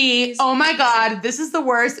 woe is me. Oh my God, this is the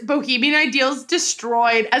worst. Bohemian Ideal's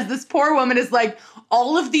destroyed, as this poor woman is like,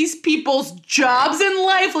 all of these people's jobs and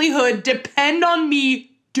livelihood depend on me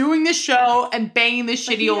doing the show and banging this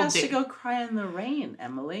shitty old dude. He has to go cry in the rain,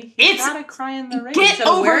 Emily. It's gotta cry in the rain. Get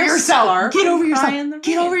over yourself. Get over yourself.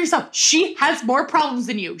 Get over yourself. yourself. She has more problems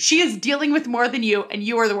than you. She is dealing with more than you, and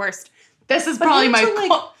you are the worst. This is probably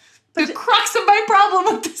the crux of my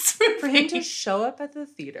problem with this movie. For him to show up at the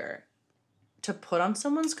theater, to put on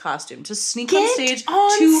someone's costume, to sneak on stage,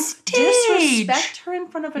 to disrespect her in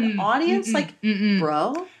front of an audience,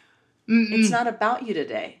 bro. It's not about you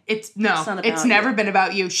today. It's never been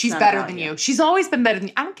about you. She's better than you. She's always been better than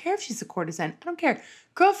you. I don't care if she's a courtesan. I don't care.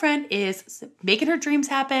 Girlfriend is making her dreams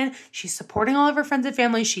happen. She's supporting all of her friends and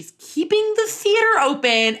family. She's keeping the theater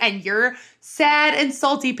open, and you're sad and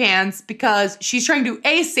salty pants because she's trying to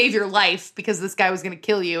A, save your life because this guy was going to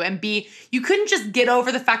kill you, and B, you couldn't just get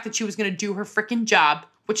over the fact that she was going to do her freaking job,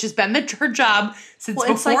 which has been her job since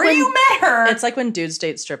before you met her. It's like when dudes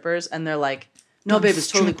date strippers and they're like, no, babe, it's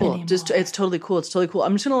totally cool. It's totally cool. It's totally cool.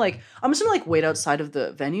 I'm just gonna wait outside of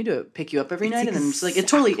the venue to pick you up every night, and then just it's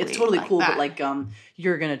totally cool. But like,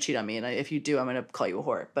 you're gonna cheat on me, and if you do, I'm gonna call you a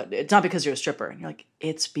whore. But it's not because you're a stripper. And you're like,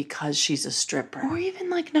 it's because she's a stripper, or even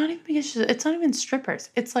like not even because it's not even strippers.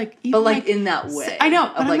 It's like, even but like in that way. I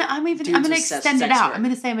know, but I'm gonna extend it out. I'm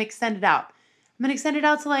gonna extend it out. I'm gonna extend it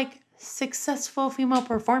out to like successful female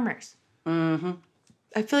performers. Mm-hmm.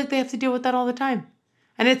 I feel like they have to deal with that all the time,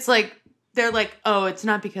 and it's like. They're like, oh, it's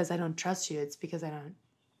not because I don't trust you. It's because I don't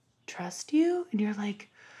trust you. And you're like,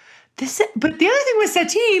 but the other thing with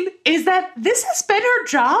Satine is that this has been her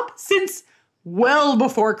job since well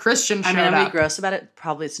before Christian showed up. I'm be gross about it,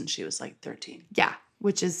 probably since she was like 13. Yeah,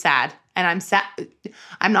 which is sad. And I'm sad.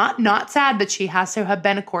 I'm not sad that she has to have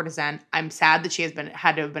been a courtesan. I'm sad that she had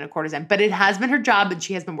to have been a courtesan. But it has been her job, and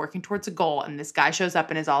she has been working towards a goal. And this guy shows up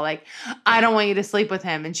and is all like, I don't want you to sleep with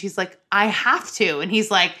him. And she's like, I have to. And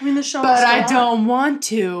he's like, the show but I don't want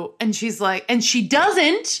to. And she's like, and she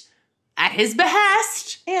doesn't at his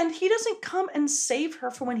behest. And he doesn't come and save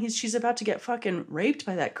her for when she's about to get fucking raped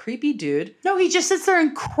by that creepy dude. No, he just sits there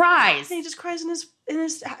and cries. And he just cries in his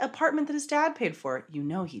apartment that his dad paid for. You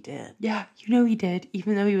know he did. Yeah, you know he did.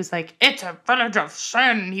 Even though he was like, it's a village of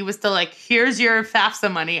sin. He was still like, here's your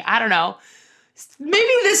FAFSA money. I don't know.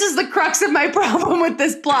 Maybe this is the crux of my problem with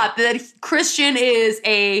this plot, that Christian is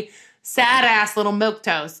a sad-ass little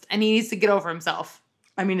milquetoast, and he needs to get over himself.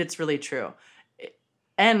 I mean, it's really true.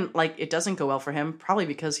 And, like, it doesn't go well for him, probably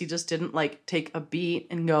because he just didn't, like, take a beat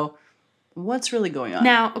and go, what's really going on?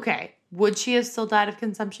 Now, okay, would she have still died of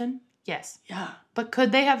consumption? Yes. Yeah. But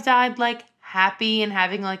could they have died, like, happy and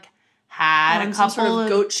having, like, had a couple of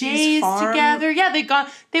goat days together? Yeah,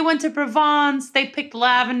 they went to Provence, they picked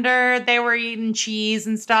lavender, they were eating cheese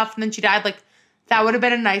and stuff, and then she died. Like, that would have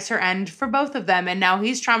been a nicer end for both of them. And now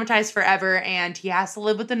he's traumatized forever, and he has to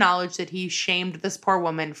live with the knowledge that he shamed this poor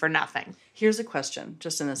woman for nothing. Here's a question,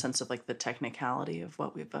 just in the sense of, like, the technicality of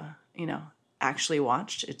what we've, actually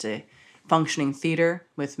watched. It's a functioning theater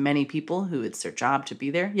with many people who it's their job to be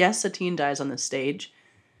there. Yes, Satine dies on the stage.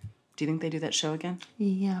 Do you think they do that show again?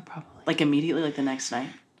 Yeah, probably. Like, immediately, like, the next night?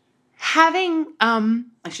 Having,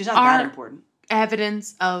 like, she's not that important.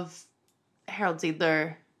 Evidence of Harold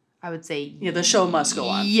Ziedler, I would say... Yeah, the show must go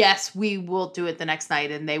on. Yes, we will do it the next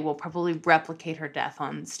night, and they will probably replicate her death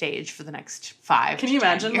on stage for the next 5 Can you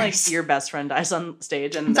imagine, years. like, your best friend dies on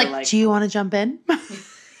stage, and it's they're like, do you want to jump in?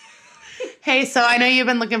 Hey, so I know you've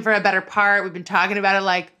been looking for a better part. We've been talking about it,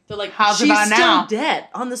 like, they're like, how's about now? She's still dead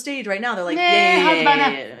on the stage right now. They're like, how's about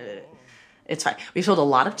now? It's fine. We've sold a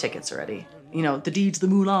lot of tickets already. You know, the Deeds, the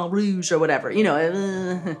Moulin Rouge, or whatever. You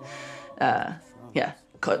know, yeah.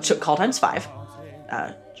 Call time's 5.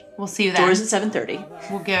 We'll see you then. Doors at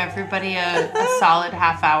 7:30. We'll give everybody a solid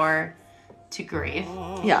half hour to grieve.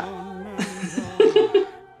 Yeah.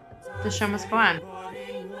 The show must go on.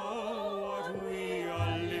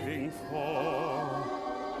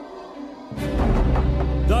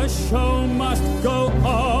 The show must go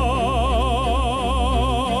on.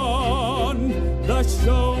 The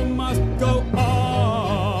show must go on.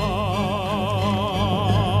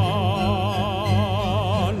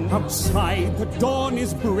 Outside, the dawn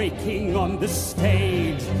is breaking on the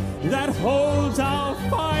stage that holds our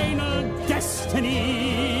final destiny.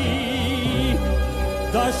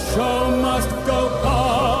 The show must go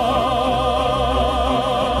on.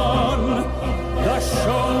 The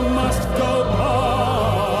show must go on.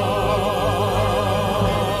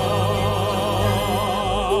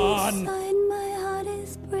 Inside my heart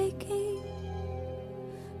is breaking.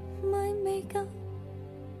 My makeup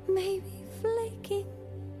may be flaking.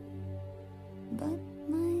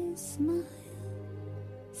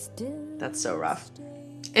 That's so rough.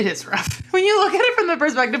 It is rough. When you look at it from the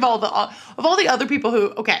perspective of all the other people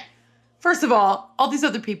who, okay, first of all these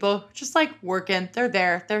other people just like working. They're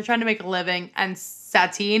there. They're trying to make a living. And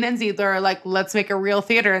Satine and Ziedler are like, let's make a real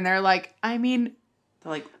theater. And they're like, I mean,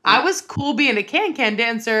 they're like, I was cool being a can-can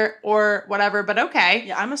dancer or whatever, but okay.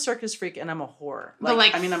 Yeah, I'm a circus freak and I'm a whore. But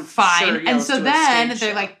like, I mean, I'm fine. Sure, and so then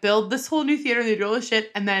they like build this whole new theater, they do all this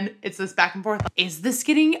shit, and then it's this back and forth. Are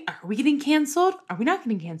we getting canceled? Are we not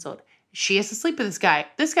getting canceled? She has to sleep with this guy,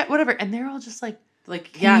 whatever. And they're all just like,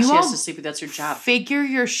 yeah, she has to sleep with, that's your job. Figure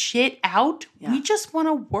your shit out. Yeah. We just want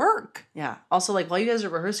to work. Yeah. Also, like, while you guys are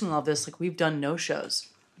rehearsing all this, like, we've done no shows.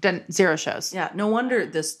 Done 0 shows. Yeah. No wonder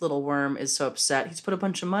this little worm is so upset. He's put a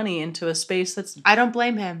bunch of money into a space that's... I don't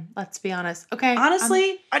blame him. Let's be honest. Okay.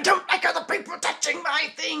 Honestly, I don't like other people touching my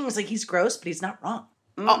things. Like, he's gross, but he's not wrong.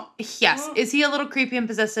 Oh, yes. Is he a little creepy and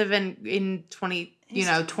possessive in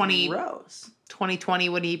 2020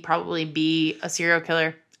 would he probably be a serial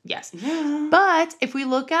killer? Yes. Yeah. But if we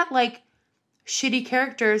look at like shitty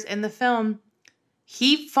characters in the film,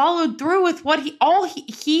 he followed through with what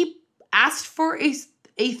he asked for a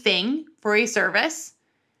thing, for a service.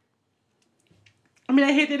 I mean,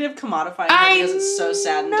 I hate the idea of commodifying it because it's so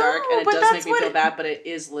sad and dark, and it does make me feel bad, but it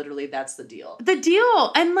is literally, that's the deal. The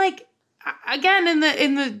deal. And like, again, in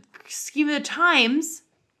the scheme of the times,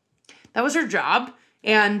 that was her job.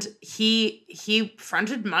 And he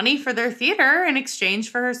fronted money for their theater in exchange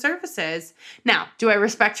for her services. Now, do I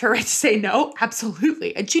respect her right to say no?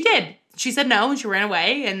 Absolutely. And she did. She said no and she ran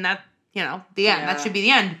away, and that, the end. Yeah. That should be the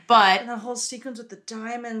end. But and the whole sequence with the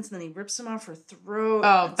diamonds, and then he rips them off her throat.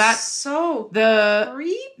 Oh, that's so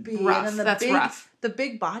creepy. Rough. And then that's rough. The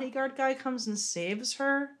big bodyguard guy comes and saves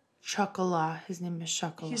her. Chocolat. His name is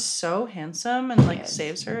Chocolat. He's so handsome and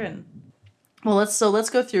saves her. And well, let's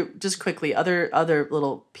go through just quickly other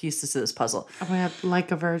little pieces to this puzzle. Oh my god,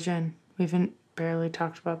 Like a Virgin. We haven't barely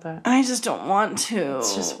talked about that. I just don't want to.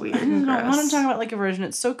 It's just weird. I don't want to talk about Like a Virgin.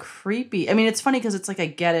 It's so creepy. I mean, it's funny because it's like I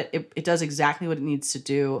get it. It does exactly what it needs to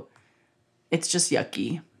do. It's just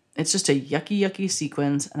yucky. It's just a yucky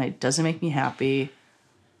sequence, and it doesn't make me happy.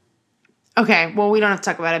 Okay, well, we don't have to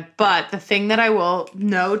talk about it, but the thing that I will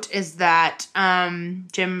note is that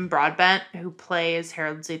Jim Broadbent, who plays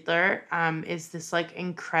Harold Ziedler, is this like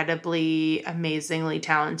incredibly, amazingly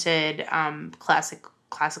talented,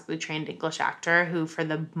 classically trained English actor who, for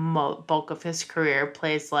the bulk of his career,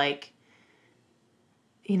 plays like,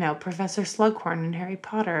 Professor Slughorn in Harry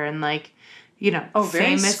Potter, and like,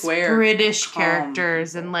 famous square, British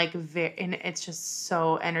characters, and like, and it's just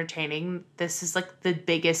so entertaining. This is like the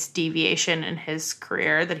biggest deviation in his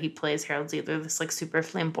career, that he plays Harold Ziedler, this like super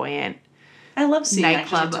flamboyant, I love seeing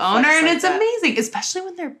nightclub owner, and it's amazing, especially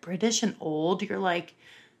when they're British and old. You're like,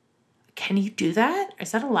 can you do that?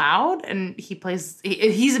 Is that allowed? And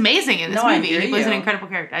he's amazing in this movie. He plays an incredible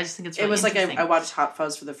character. I just think it's really interesting. Like I watched Hot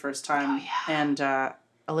Fuzz for the first time, and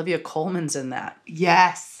Olivia Colman's in that.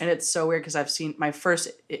 Yes. And it's so weird because I've seen, my first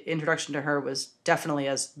introduction to her was definitely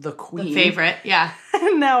as the queen. The favorite, yeah.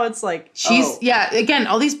 And now it's like, again,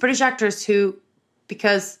 all these British actors who,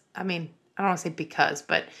 because, I mean, I don't want to say because,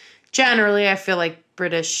 but generally I feel like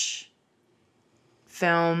British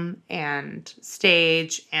film and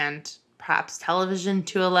stage and perhaps television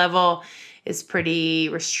to a level is pretty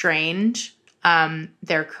restrained.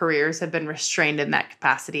 Their careers have been restrained in that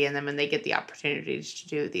capacity, and then when they get the opportunity to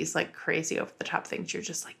do these like crazy over the top things, you're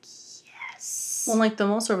just like, yes. Well, like the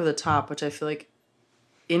most over the top, which I feel like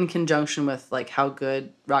in conjunction with like how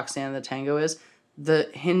good Roxanne the Tango is, the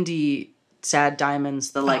Hindi Sad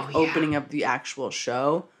Diamonds, the opening of the actual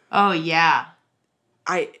show. Oh yeah.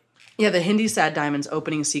 The Hindi Sad Diamonds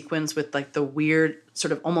opening sequence with like the weird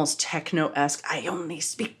sort of almost techno-esque, I only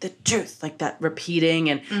speak the truth, like that repeating,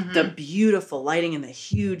 and the beautiful lighting and the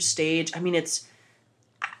huge stage. I mean,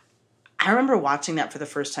 I remember watching that for the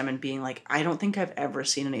first time and being like, I don't think I've ever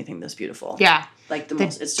seen anything this beautiful. Yeah. Like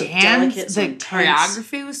it's so delicate, so the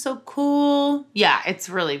choreography was so cool. Yeah, it's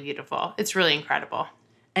really beautiful. It's really incredible.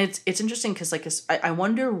 And it's interesting because like I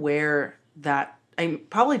wonder where that,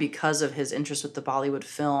 probably because of his interest with the Bollywood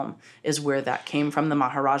film is where that came from, the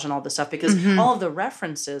Maharaj and all this stuff, because all of the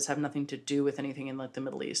references have nothing to do with anything in like the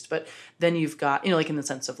Middle East. But then you've got, like in the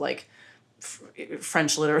sense of like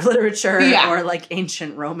French literature or like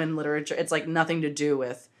ancient Roman literature. It's like nothing to do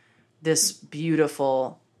with this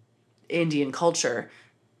beautiful Indian culture,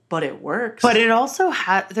 but it works. But it also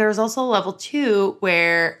there's also a level too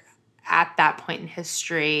where at that point in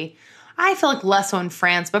history, I feel like less so in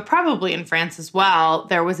France, but probably in France as well,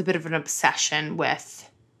 there was a bit of an obsession with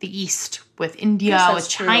the East, with India, with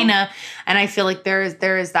China. True. And I feel like there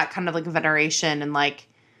is that kind of like veneration and like,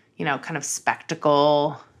 kind of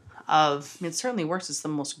spectacle of. I mean, it certainly works. It's the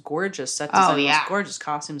most gorgeous set design. Oh, yeah. The most gorgeous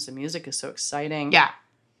costumes. The music is so exciting. Yeah.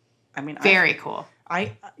 I mean, Very cool.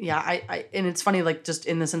 I and it's funny, like, just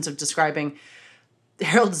in the sense of describing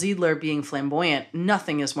Harold Ziedler being flamboyant,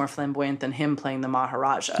 nothing is more flamboyant than him playing the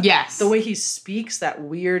Maharaja. Yes. The way he speaks, that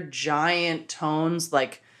weird giant tones,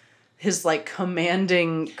 like his like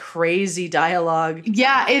commanding crazy dialogue.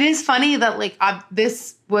 Yeah, it is funny that like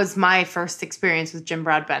this was my first experience with Jim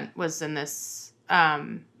Broadbent was in this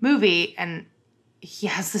movie, and he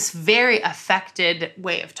has this very affected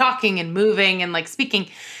way of talking and moving and like speaking,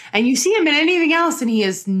 and you see him in anything else and he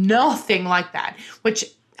is nothing like that, which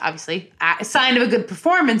obviously a sign of a good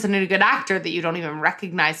performance and a good actor that you don't even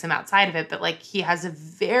recognize him outside of it. But like he has a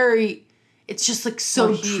very, it's just like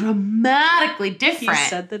so dramatically different. He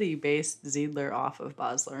said that he based Ziedler off of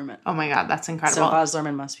Baz Luhrmann. Oh my God, that's incredible. So Baz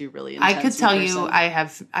Luhrmann must be really intense. I could tell you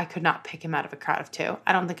I could not pick him out of a crowd of two.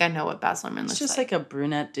 I don't think I know what Baz Luhrmann looks like. It's just like a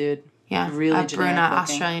brunette dude. Yeah, really a brunette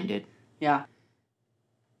Australian dude. Yeah.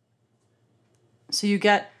 So you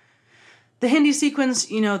get the Hindi sequence,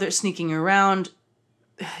 you know, they're sneaking around.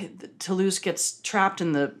 Toulouse gets trapped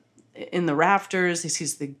in the rafters. He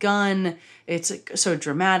sees the gun. It's so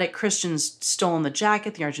dramatic. Christian's stolen the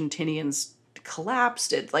jacket. The Argentinians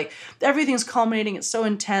collapsed. It like everything's culminating. It's so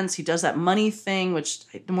intense. He does that money thing, which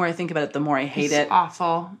the more I think about it, the more I hate it.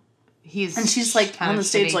 Awful. And she's like on the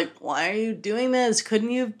stage, like, why are you doing this?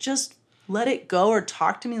 Couldn't you just let it go or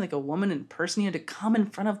talk to me like a woman in person? You had to come in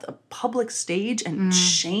front of the public stage and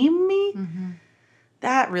shame me? Mm-hmm.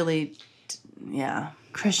 That really, yeah.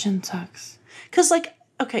 Christian sucks. Because, like,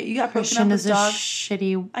 okay, you got Christian broken up is with a dog.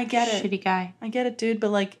 shitty, I get it. shitty guy. I get it, dude. But,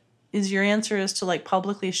 like, is your answer is to, like,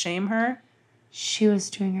 publicly shame her? She was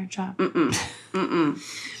doing her job.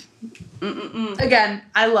 Again,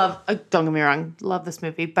 I love, don't get me wrong, love this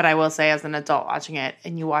movie, but I will say as an adult watching it,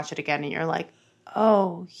 and you watch it again and you're like,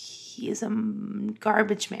 oh, he's a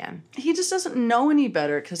garbage man. He just doesn't know any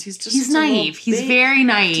better because he's just... He's naive. He's very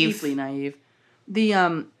naive. Deeply naive.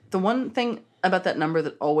 The one thing about that number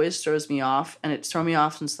that always throws me off, and it's thrown me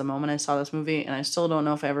off since the moment I saw this movie, and I still don't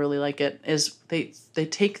know if I ever really like it, is they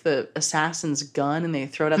take the assassin's gun and they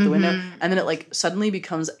throw it out the window, and then it like suddenly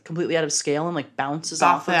becomes completely out of scale and like bounces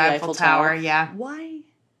off of the Eiffel Tower. Yeah. Why?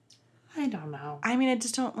 I don't know. I mean, I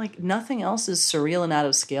just don't like, nothing else is surreal and out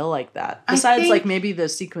of scale like that. Besides like maybe the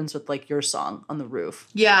sequence with like your song on the roof.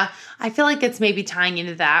 Yeah. I feel like it's maybe tying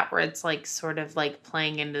into that where it's like sort of like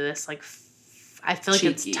playing into this like I feel like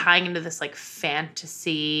cheeky. It's tying into this like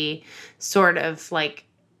fantasy sort of like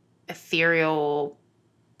ethereal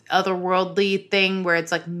otherworldly thing where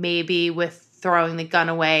it's like maybe with throwing the gun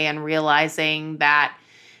away and realizing that,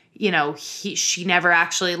 you know, she never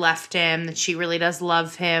actually left him, that she really does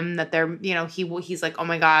love him, that they're, you know, he's like, oh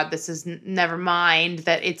my God, this is never mind,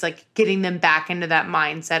 that it's like getting them back into that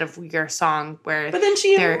mindset of your song where. But then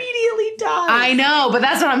she immediately dies. I know, but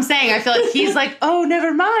that's what I'm saying. I feel like he's like, oh,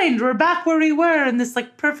 never mind, we're back where we were in this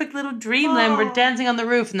like perfect little dreamland. We're dancing on the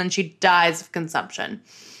roof, and then she dies of consumption.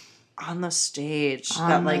 On the stage.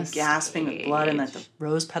 Gasping with blood, and like the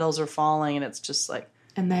rose petals are falling, and it's just like.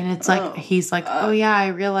 And then it's like, he's like, oh yeah, I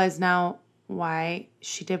realize now why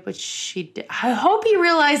she did what she did. I hope he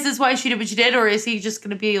realizes why she did what she did, or is he just going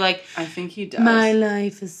to be like, I think he does. My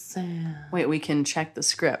life is sad. Wait, we can check the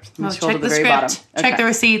script. Check the script. Bottom. Check the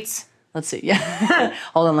receipts. Let's see. Yeah.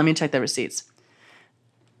 Hold on, let me check the receipts.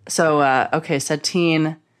 So, okay,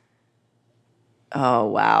 Satine. Oh,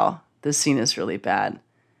 wow. This scene is really bad.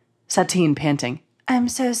 Satine panting. I'm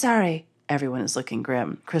so sorry. Everyone is looking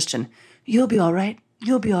grim. Christian. You'll be all right.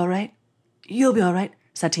 You'll be all right. You'll be all right.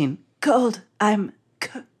 Satine. Cold. I'm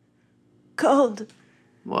cold.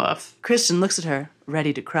 Woof. Christian looks at her,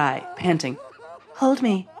 ready to cry, panting. Hold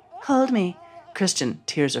me. Hold me. Christian,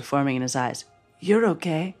 tears are forming in his eyes. You're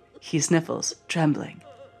okay. He sniffles, trembling.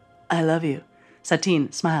 I love you.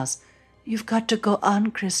 Satine smiles. You've got to go on,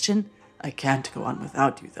 Christian. I can't go on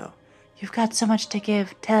without you, though. You've got so much to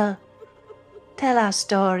give. Tell our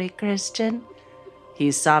story, Christian.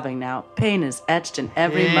 He's sobbing now. Pain is etched in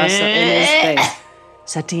every muscle in his face.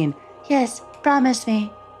 Satine. Yes, promise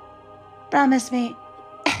me. Promise me.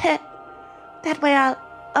 That way I'll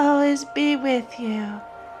always be with you.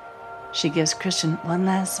 She gives Christian one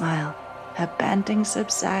last smile. Her panting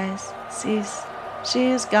subsides. Cease. She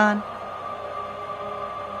is gone.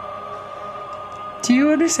 Do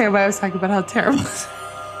you understand why I was talking about how terrible this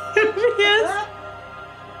movie is?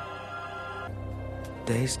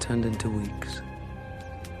 Days turned into weeks.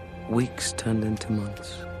 Weeks turned into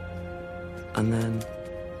months. And then,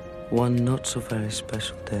 one not so very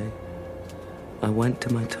special day, I went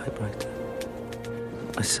to my typewriter.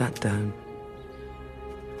 I sat down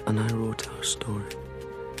and I wrote our story.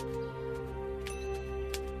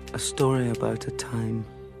 A story about a time.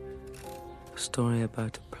 A story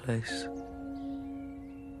about a place.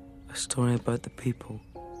 A story about the people.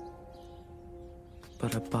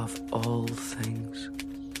 But above all things,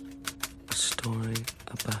 a story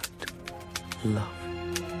about love.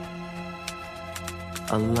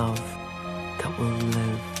 A love that will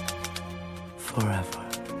live forever.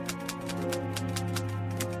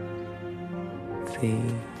 The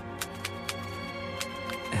end.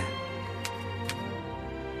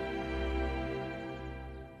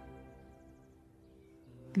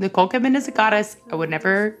 Nicole Kidman is a goddess. I would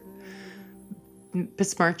never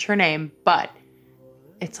besmirch her name, but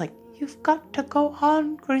it's like, you've got to go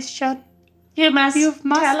on, Christian. You must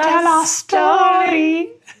tell a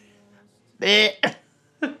story. And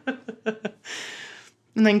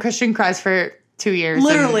then Christian cries for 2 years.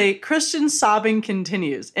 Literally, Christian's sobbing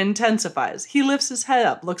continues, intensifies. He lifts his head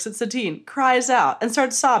up, looks at Satine, cries out, and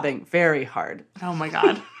starts sobbing very hard. Oh my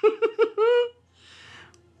God.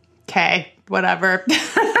 Okay, whatever.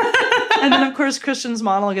 And then, of course, Christian's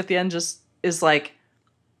monologue at the end just is like,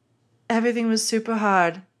 everything was super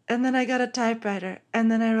hard. And then I got a typewriter.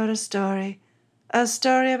 And then I wrote a story. A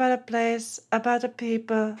story about a place, about a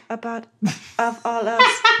people, about of all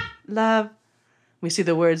us. Love. We see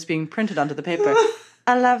the words being printed onto the paper.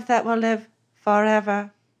 A love that will live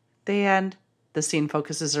forever. The end. The scene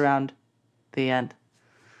focuses around the end.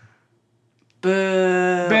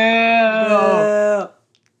 Boo. Boo.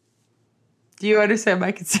 Do you understand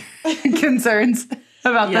my concerns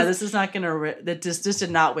about this? Yeah, this is not going to... This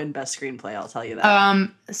did not win Best Screenplay, I'll tell you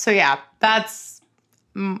that. So yeah, that's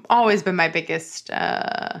always been my biggest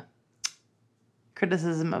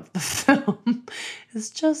criticism of the film.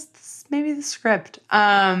 Is just maybe the script.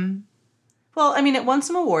 Well, I mean, it won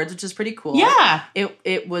some awards, which is pretty cool. Yeah.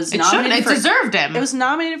 It was nominated. nominated It deserved him. It was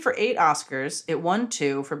nominated for 8 Oscars. It won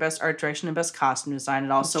 2 for Best Art Direction and Best Costume Design.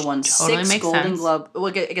 It also won totally 6 Golden sense. Globe. Well,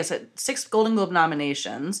 I guess 6 Golden Globe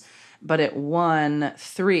nominations, but it won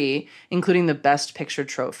 3, including the Best Picture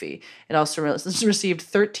trophy. It also received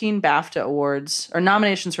 13 BAFTA awards or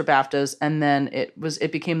nominations for BAFTAs, and then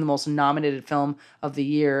it became the most nominated film of the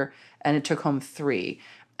year, and it took home 3.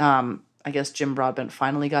 I guess Jim Broadbent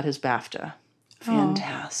finally got his BAFTA.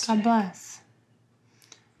 Fantastic. God bless.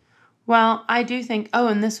 Well, I do think... Oh,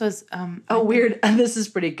 and this was... weird. And this is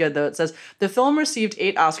pretty good, though. It says, the film received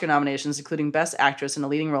 8 Oscar nominations, including Best Actress in a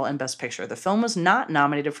Leading Role and Best Picture. The film was not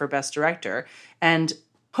nominated for Best Director. And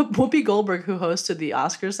Whoopi Goldberg, who hosted the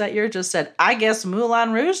Oscars that year, just said, I guess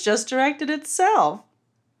Moulin Rouge just directed itself.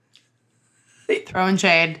 Throwing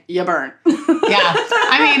shade. You burn. Yeah.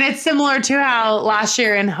 I mean, it's similar to how last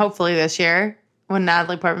year and hopefully this year, when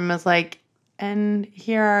Natalie Portman was like, and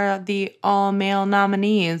here are the all-male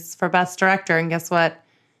nominees for Best Director. And guess what?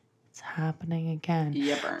 It's happening again.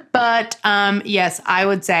 You burn. But, yes, I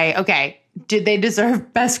would say, okay, did they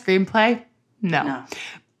deserve Best Screenplay? No.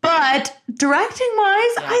 But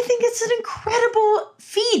directing-wise, I think it's an incredible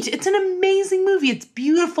feat. It's an amazing movie. It's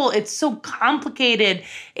beautiful. It's so complicated.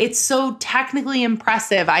 It's so technically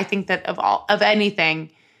impressive. I think that of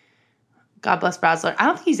anything... God bless Brasler. I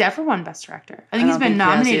don't think he's ever won Best Director. I think he's been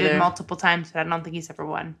nominated multiple times, but I don't think he's ever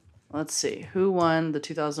won. Let's see. Who won the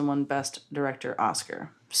 2001 Best Director Oscar?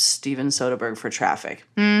 Steven Soderbergh for Traffic.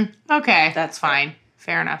 Okay. That's fine.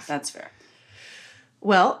 Fair enough. That's fair.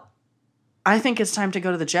 Well, I think it's time to go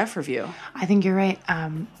to the Jeff review. I think you're right.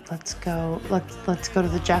 Let's go. Let's go to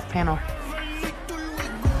the Jeff panel.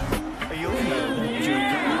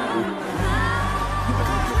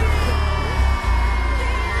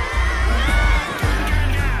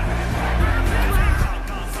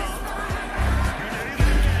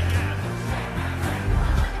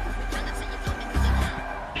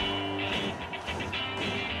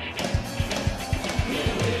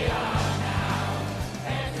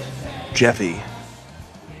 Jeffy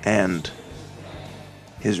and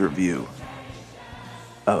his review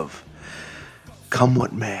of Come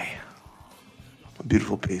What May. A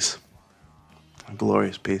beautiful piece. A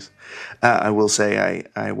glorious piece. I will say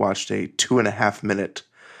I watched a 2.5 minute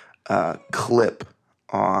clip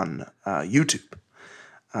on YouTube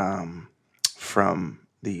from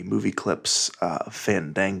the movie clips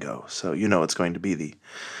Fandango. So you know it's going to be the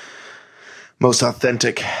most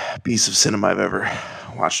authentic piece of cinema I've ever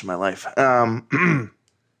watched in my life. And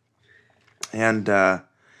I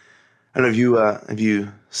don't know, have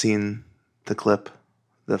you seen the clip,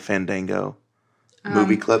 the Fandango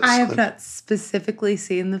movie clips? I have not specifically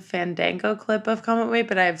seen the Fandango clip of Come What May,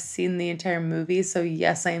 but I've seen the entire movie. So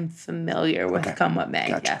yes, I am familiar with Come What May.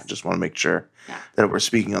 Gotcha. Yes. Just want to make sure that we're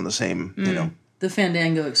speaking on the same, The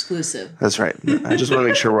Fandango exclusive. That's right. I just want to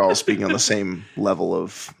make sure we're all speaking on the same level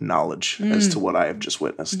of knowledge as to what I have just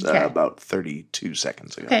witnessed about 32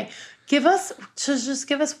 seconds ago. Okay. Give us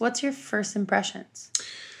what's your first impressions?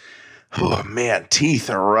 Oh man, teeth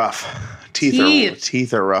are rough.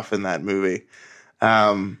 Teeth are rough in that movie.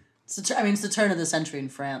 It's the turn of the century in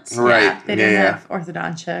France. Right. Yeah, they didn't have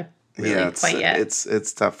orthodontia really quite yet.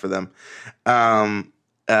 It's tough for them.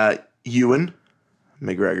 Ewan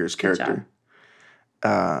McGregor's character.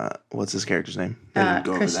 What's his character's name? They didn't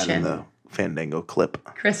go over that in the Fandango clip.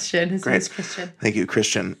 Christian. His name's Christian. Thank you,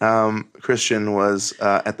 Christian. Christian was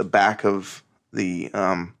at the back of the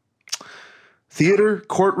theater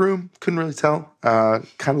courtroom. Couldn't really tell. Kind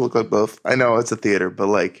of looked like both. I know it's a theater, but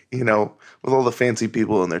with all the fancy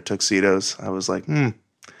people in their tuxedos, I was like,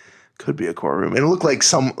 could be a courtroom. And it looked like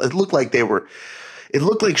it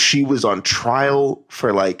looked like she was on trial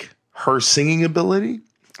for her singing ability.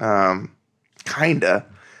 Kinda.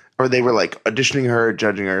 Or they were auditioning her,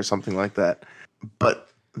 judging her, or something like that. But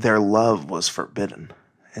their love was forbidden.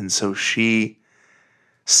 And so she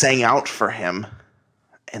sang out for him,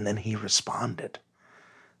 and then he responded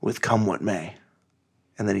with "Come What May."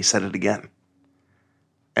 And then he said it again.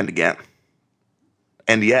 And again.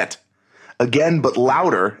 And yet. Again, but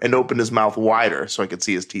louder, and opened his mouth wider so I could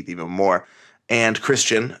see his teeth even more. And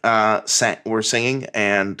Christian were singing,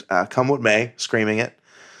 and "Come What May," screaming it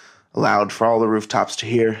loud for all the rooftops to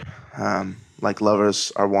hear, like lovers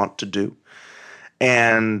are wont to do.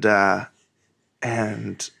 And so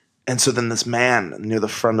then this man near the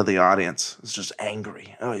front of the audience was just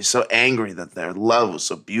angry. Oh, he's so angry that their love was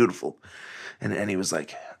so beautiful. And he was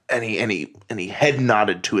like, and he head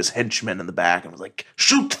nodded to his henchmen in the back and was like,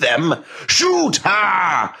 "Shoot them! Shoot!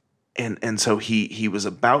 Ha!" And so he was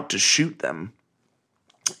about to shoot them,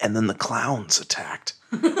 and then the clowns attacked.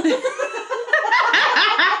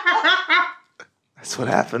 That's what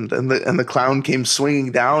happened. And the clown came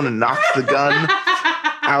swinging down and knocked the gun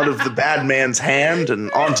out of the bad man's hand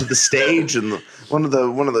and onto the stage. And one of the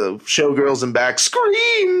showgirls in back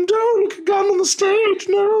screamed, "Oh, look, a gun on the stage!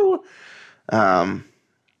 No!"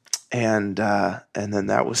 And then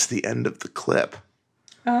that was the end of the clip.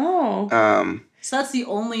 Oh. So that's the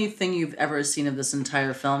only thing you've ever seen of this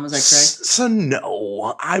entire film, is that correct? So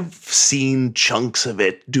no, I've seen chunks of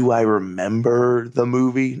it. Do I remember the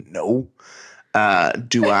movie? No.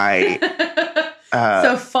 Do I?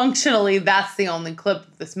 So functionally, that's the only clip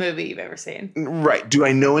of this movie you've ever seen. Right. Do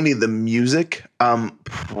I know any of the music?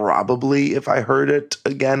 Probably. If I heard it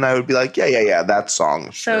again, I would be like, yeah, that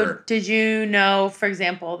song. Sure. So did you know, for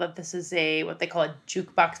example, that this is what they call a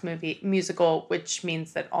jukebox musical, which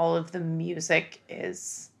means that all of the music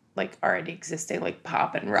is already existing, like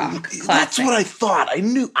pop and rock classics? That's what I thought. I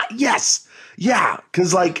knew. Yes. Yeah.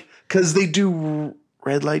 Because they do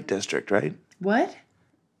Red Light District, right? What?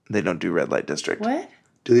 They don't do Red Light District. What?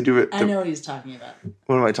 Do they do it? I know what he's talking about.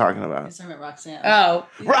 What am I talking about? He's talking about Roxanne. Oh.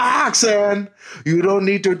 Roxanne! You don't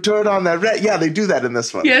need to turn on that red. Yeah, they do that in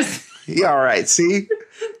this one. Yes. Yeah, all right. See?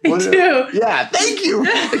 They do. Yeah, thank you.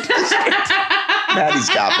 Maddie's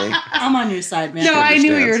got me. I'm on your side, man. No, I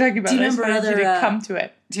knew what you were talking about. Do you remember you to come to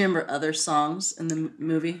it. Do you remember other songs in the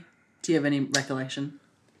movie? Do you have any recollection?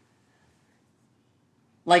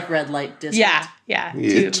 Like Red Light District? Yeah. Do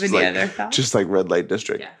you have any other thoughts? Just like Red Light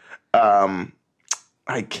District. Yeah.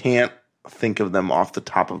 I can't think of them off the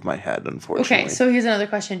top of my head, unfortunately. Okay, so here's another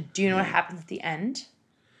question. Do you know what happens at the end?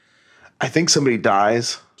 I think somebody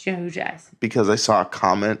dies. Do you know who dies? Because I saw a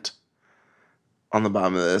comment on the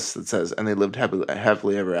bottom of this that says, "And they lived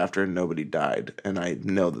happily ever after and nobody died." And I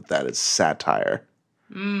know that is satire.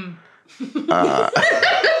 Because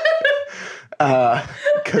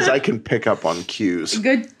I can pick up on cues.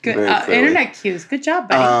 Good. Internet cues. Good job,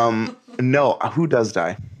 buddy. No, who does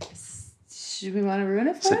die? Should we want to ruin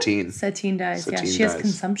it for Satine. Satine dies. Satine she has dies.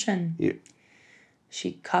 consumption. Yeah.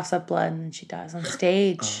 She coughs up blood and she dies on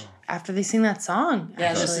stage after they sing that song.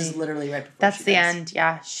 Yeah, this is literally right before That's she the dies. end.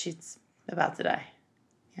 Yeah, she's about to die.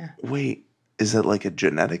 Yeah. Wait, is it like a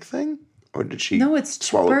genetic thing? Or did she No, it's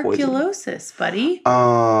swallow poison? tuberculosis, buddy.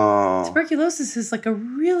 Oh. Tuberculosis is like a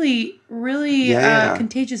really, really Yeah.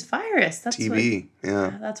 contagious virus. That's TB,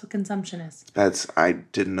 yeah. That's what consumption is. I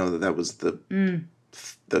didn't know that was the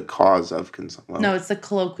cause of consumption. Well, No, it's the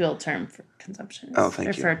colloquial term for consumption. Oh,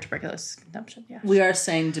 thank you. For tuberculosis consumption, yeah. We are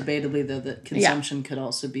saying debatably, though, that consumption could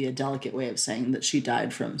also be a delicate way of saying that she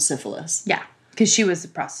died from syphilis. Yeah, because she was a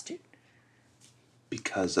prostitute.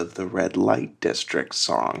 because of the Red Light District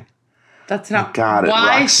song. That's not Got it,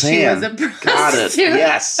 why Roxanne. she was a prostitute. Got it.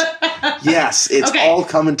 Yes. Yes. It's Okay. all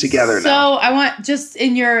coming together So now. I want just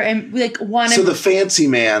in your like one. So the fancy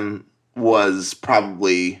man was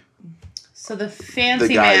probably So the fancy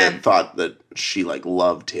the guy man that thought that she like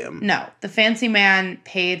loved him. No, the fancy man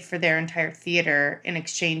paid for their entire theater in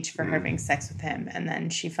exchange for her having sex with him, and then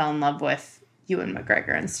she fell in love with Ewan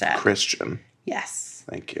McGregor instead. Christian. Yes.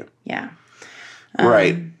 Thank you. Yeah.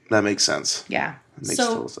 Right. That makes sense. Yeah. That makes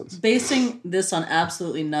total sense. Basing this on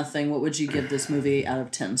absolutely nothing, what would you give this movie out of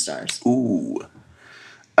 10 stars? Ooh.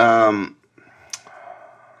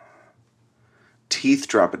 Teeth,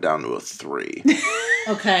 drop it down to a 3.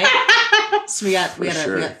 Okay. So we got three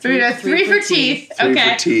for teeth. Three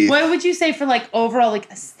Okay. for teeth. What would you say for like overall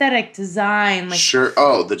like aesthetic design? Like Sure.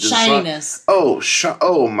 Oh, the design. shininess.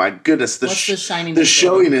 Oh my goodness. What's the shininess? The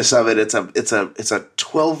showiness of it. It's a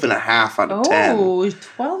 12.5 out of 10. Oh,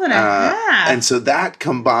 12 and a half. And so that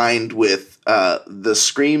combined with the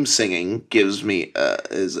scream singing gives me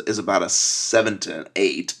is about a 7 to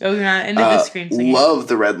 8. Oh, you're not into the scream singing. Love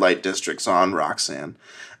the red light districts on Roxanne.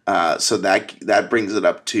 So that brings it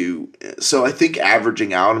up to. So I think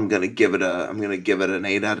averaging out, I'm gonna give it an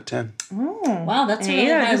 8 out of 10. Oh, Wow, that's a really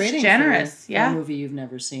yeah, high that's rating generous. for Yeah. a movie you've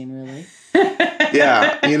never seen, really.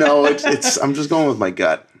 Yeah, it's. I'm just going with my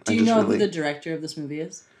gut. Do you know who the director of this movie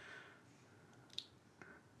is?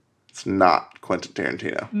 It's not Quentin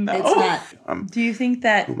Tarantino. No. It's not. Do you think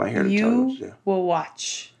that Who am I here to tell you you? Yeah. will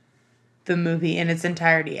watch the movie in its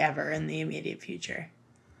entirety ever in the immediate future?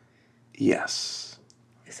 Yes,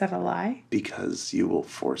 Is that a lie? because you will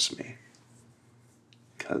force me.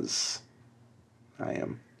 Because I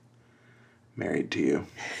am married to you.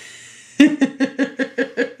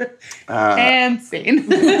 And scene.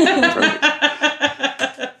 That's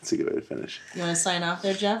a good way to finish. You want to sign off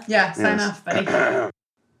there, Jeff? Yeah, sign Yes. off, buddy.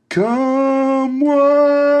 Come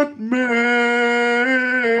what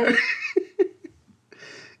may.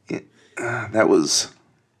 That was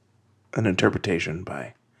an interpretation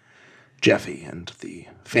by Jeffy and the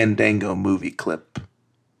Fandango movie clip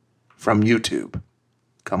from YouTube.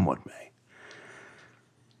 Come what may.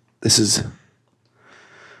 This is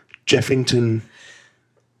Jeffington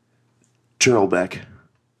Churlbeck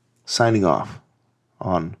signing off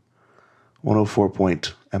on 104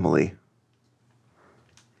 Point Emily.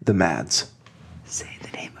 The Mads. Say the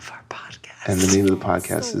name of our podcast. And the name of the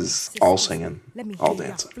podcast is All Singing, All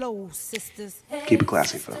Dancing. Keep it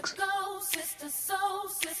classy, folks.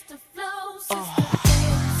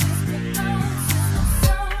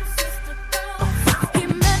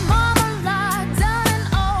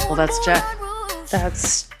 Well, that's Jeff.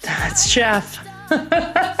 That's Jeff.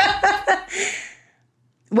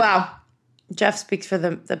 Wow. Jeff speaks for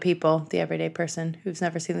the people, the everyday person who's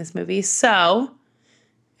never seen this movie. So,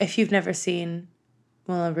 if you've never seen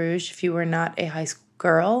Moulin Rouge, if you were not a high school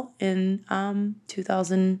girl in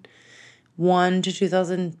 2001 to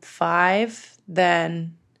 2005,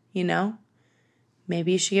 then,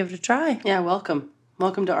 maybe you should give it a try. Yeah, welcome.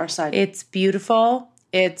 Welcome to our side. It's beautiful.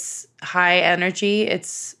 It's high energy.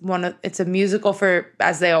 It's a musical for,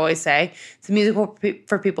 as they always say, it's a musical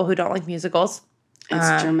for people who don't like musicals.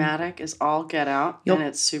 It's dramatic as all get out, and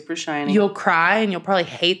it's super shiny. You'll cry, and you'll probably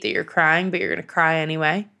hate that you're crying, but you're going to cry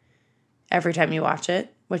anyway every time you watch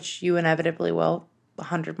it, which you inevitably will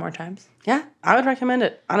 100 more times. Yeah, I would recommend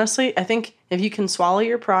it. Honestly, I think if you can swallow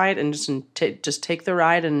your pride and just take the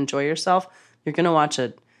ride and enjoy yourself, you're going to watch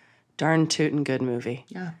a darn tootin' good movie.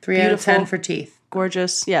 Yeah, 3 out of 10 for teeth.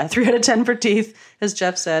 Gorgeous. Yeah, 3 out of 10 for teeth, as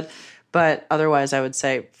Jeff said. But otherwise, I would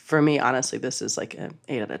say, for me, honestly, this is like an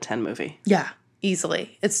 8 out of 10 movie. Yeah,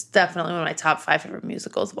 easily. It's definitely one of my top 5 favorite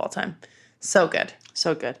musicals of all time. So good.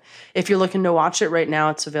 So good. If you're looking to watch it right now,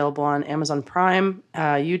 it's available on Amazon Prime,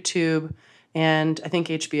 YouTube, and I think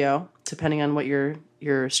HBO, depending on what your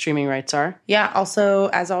streaming rights are. Yeah, also,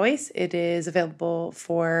 as always, it is available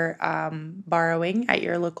for borrowing at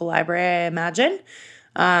your local library, I imagine.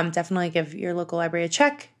 Definitely give your local library a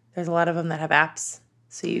check. There's a lot of them that have apps,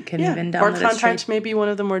 so you can even download or it contact straight. maybe one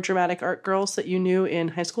of the more dramatic art girls that you knew in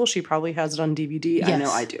high school. She probably has it on DVD. Yes. I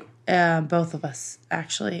know I do. Both of us,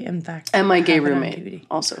 actually, in fact. And my gay have it on roommate DVD.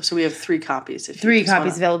 also. So we have 3 copies. If you 3 just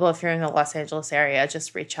copies wanna- available if you're in the Los Angeles area.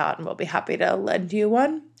 Just reach out and we'll be happy to lend you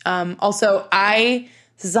one. Also,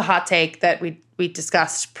 this is a hot take that we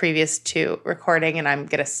discussed previous to recording, and I'm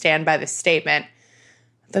going to stand by this statement.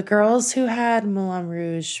 The girls who had Moulin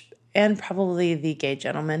Rouge, and probably the gay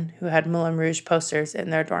gentlemen who had Moulin Rouge posters in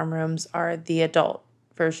their dorm rooms, are the adult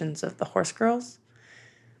versions of the horse girls.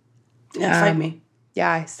 Yeah, fight me. Yeah,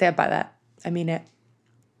 I stand by that. I mean it.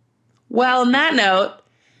 Well, on that note,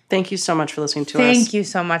 Thank you so much for listening to us. Thank you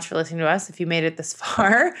so much for listening to us. If you made it this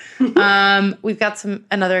far, we've got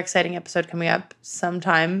another exciting episode coming up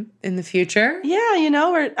sometime in the future.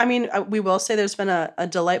 Yeah, we will say there's been a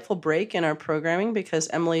delightful break in our programming because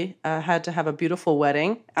Emily had to have a beautiful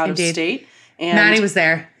wedding out of state. And Maddie was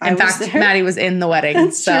there. In fact, Maddie was in the wedding.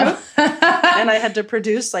 That's true. And I had to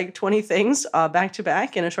produce like 20 things back to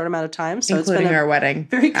back in a short amount of time. So including it's been our wedding,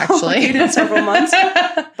 very complicated several months.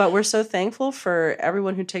 But we're so thankful for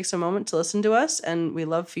everyone who takes a moment to listen to us, and we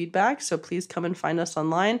love feedback. So please come and find us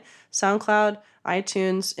online, SoundCloud,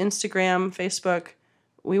 iTunes, Instagram, Facebook.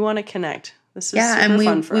 We want to connect. This is super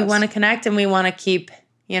fun for us. We want to connect, and we want to keep,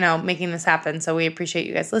 making this happen. So we appreciate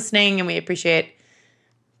you guys listening, and we appreciate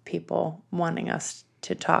people wanting us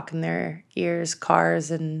to talk in their ears, cars,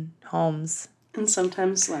 and homes. And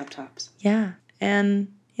sometimes laptops. Yeah.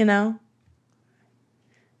 And,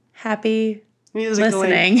 happy musicaling.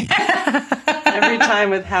 Listening. Every time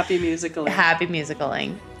with happy musicaling. Happy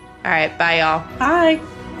musicaling. All right. Bye, y'all. Bye.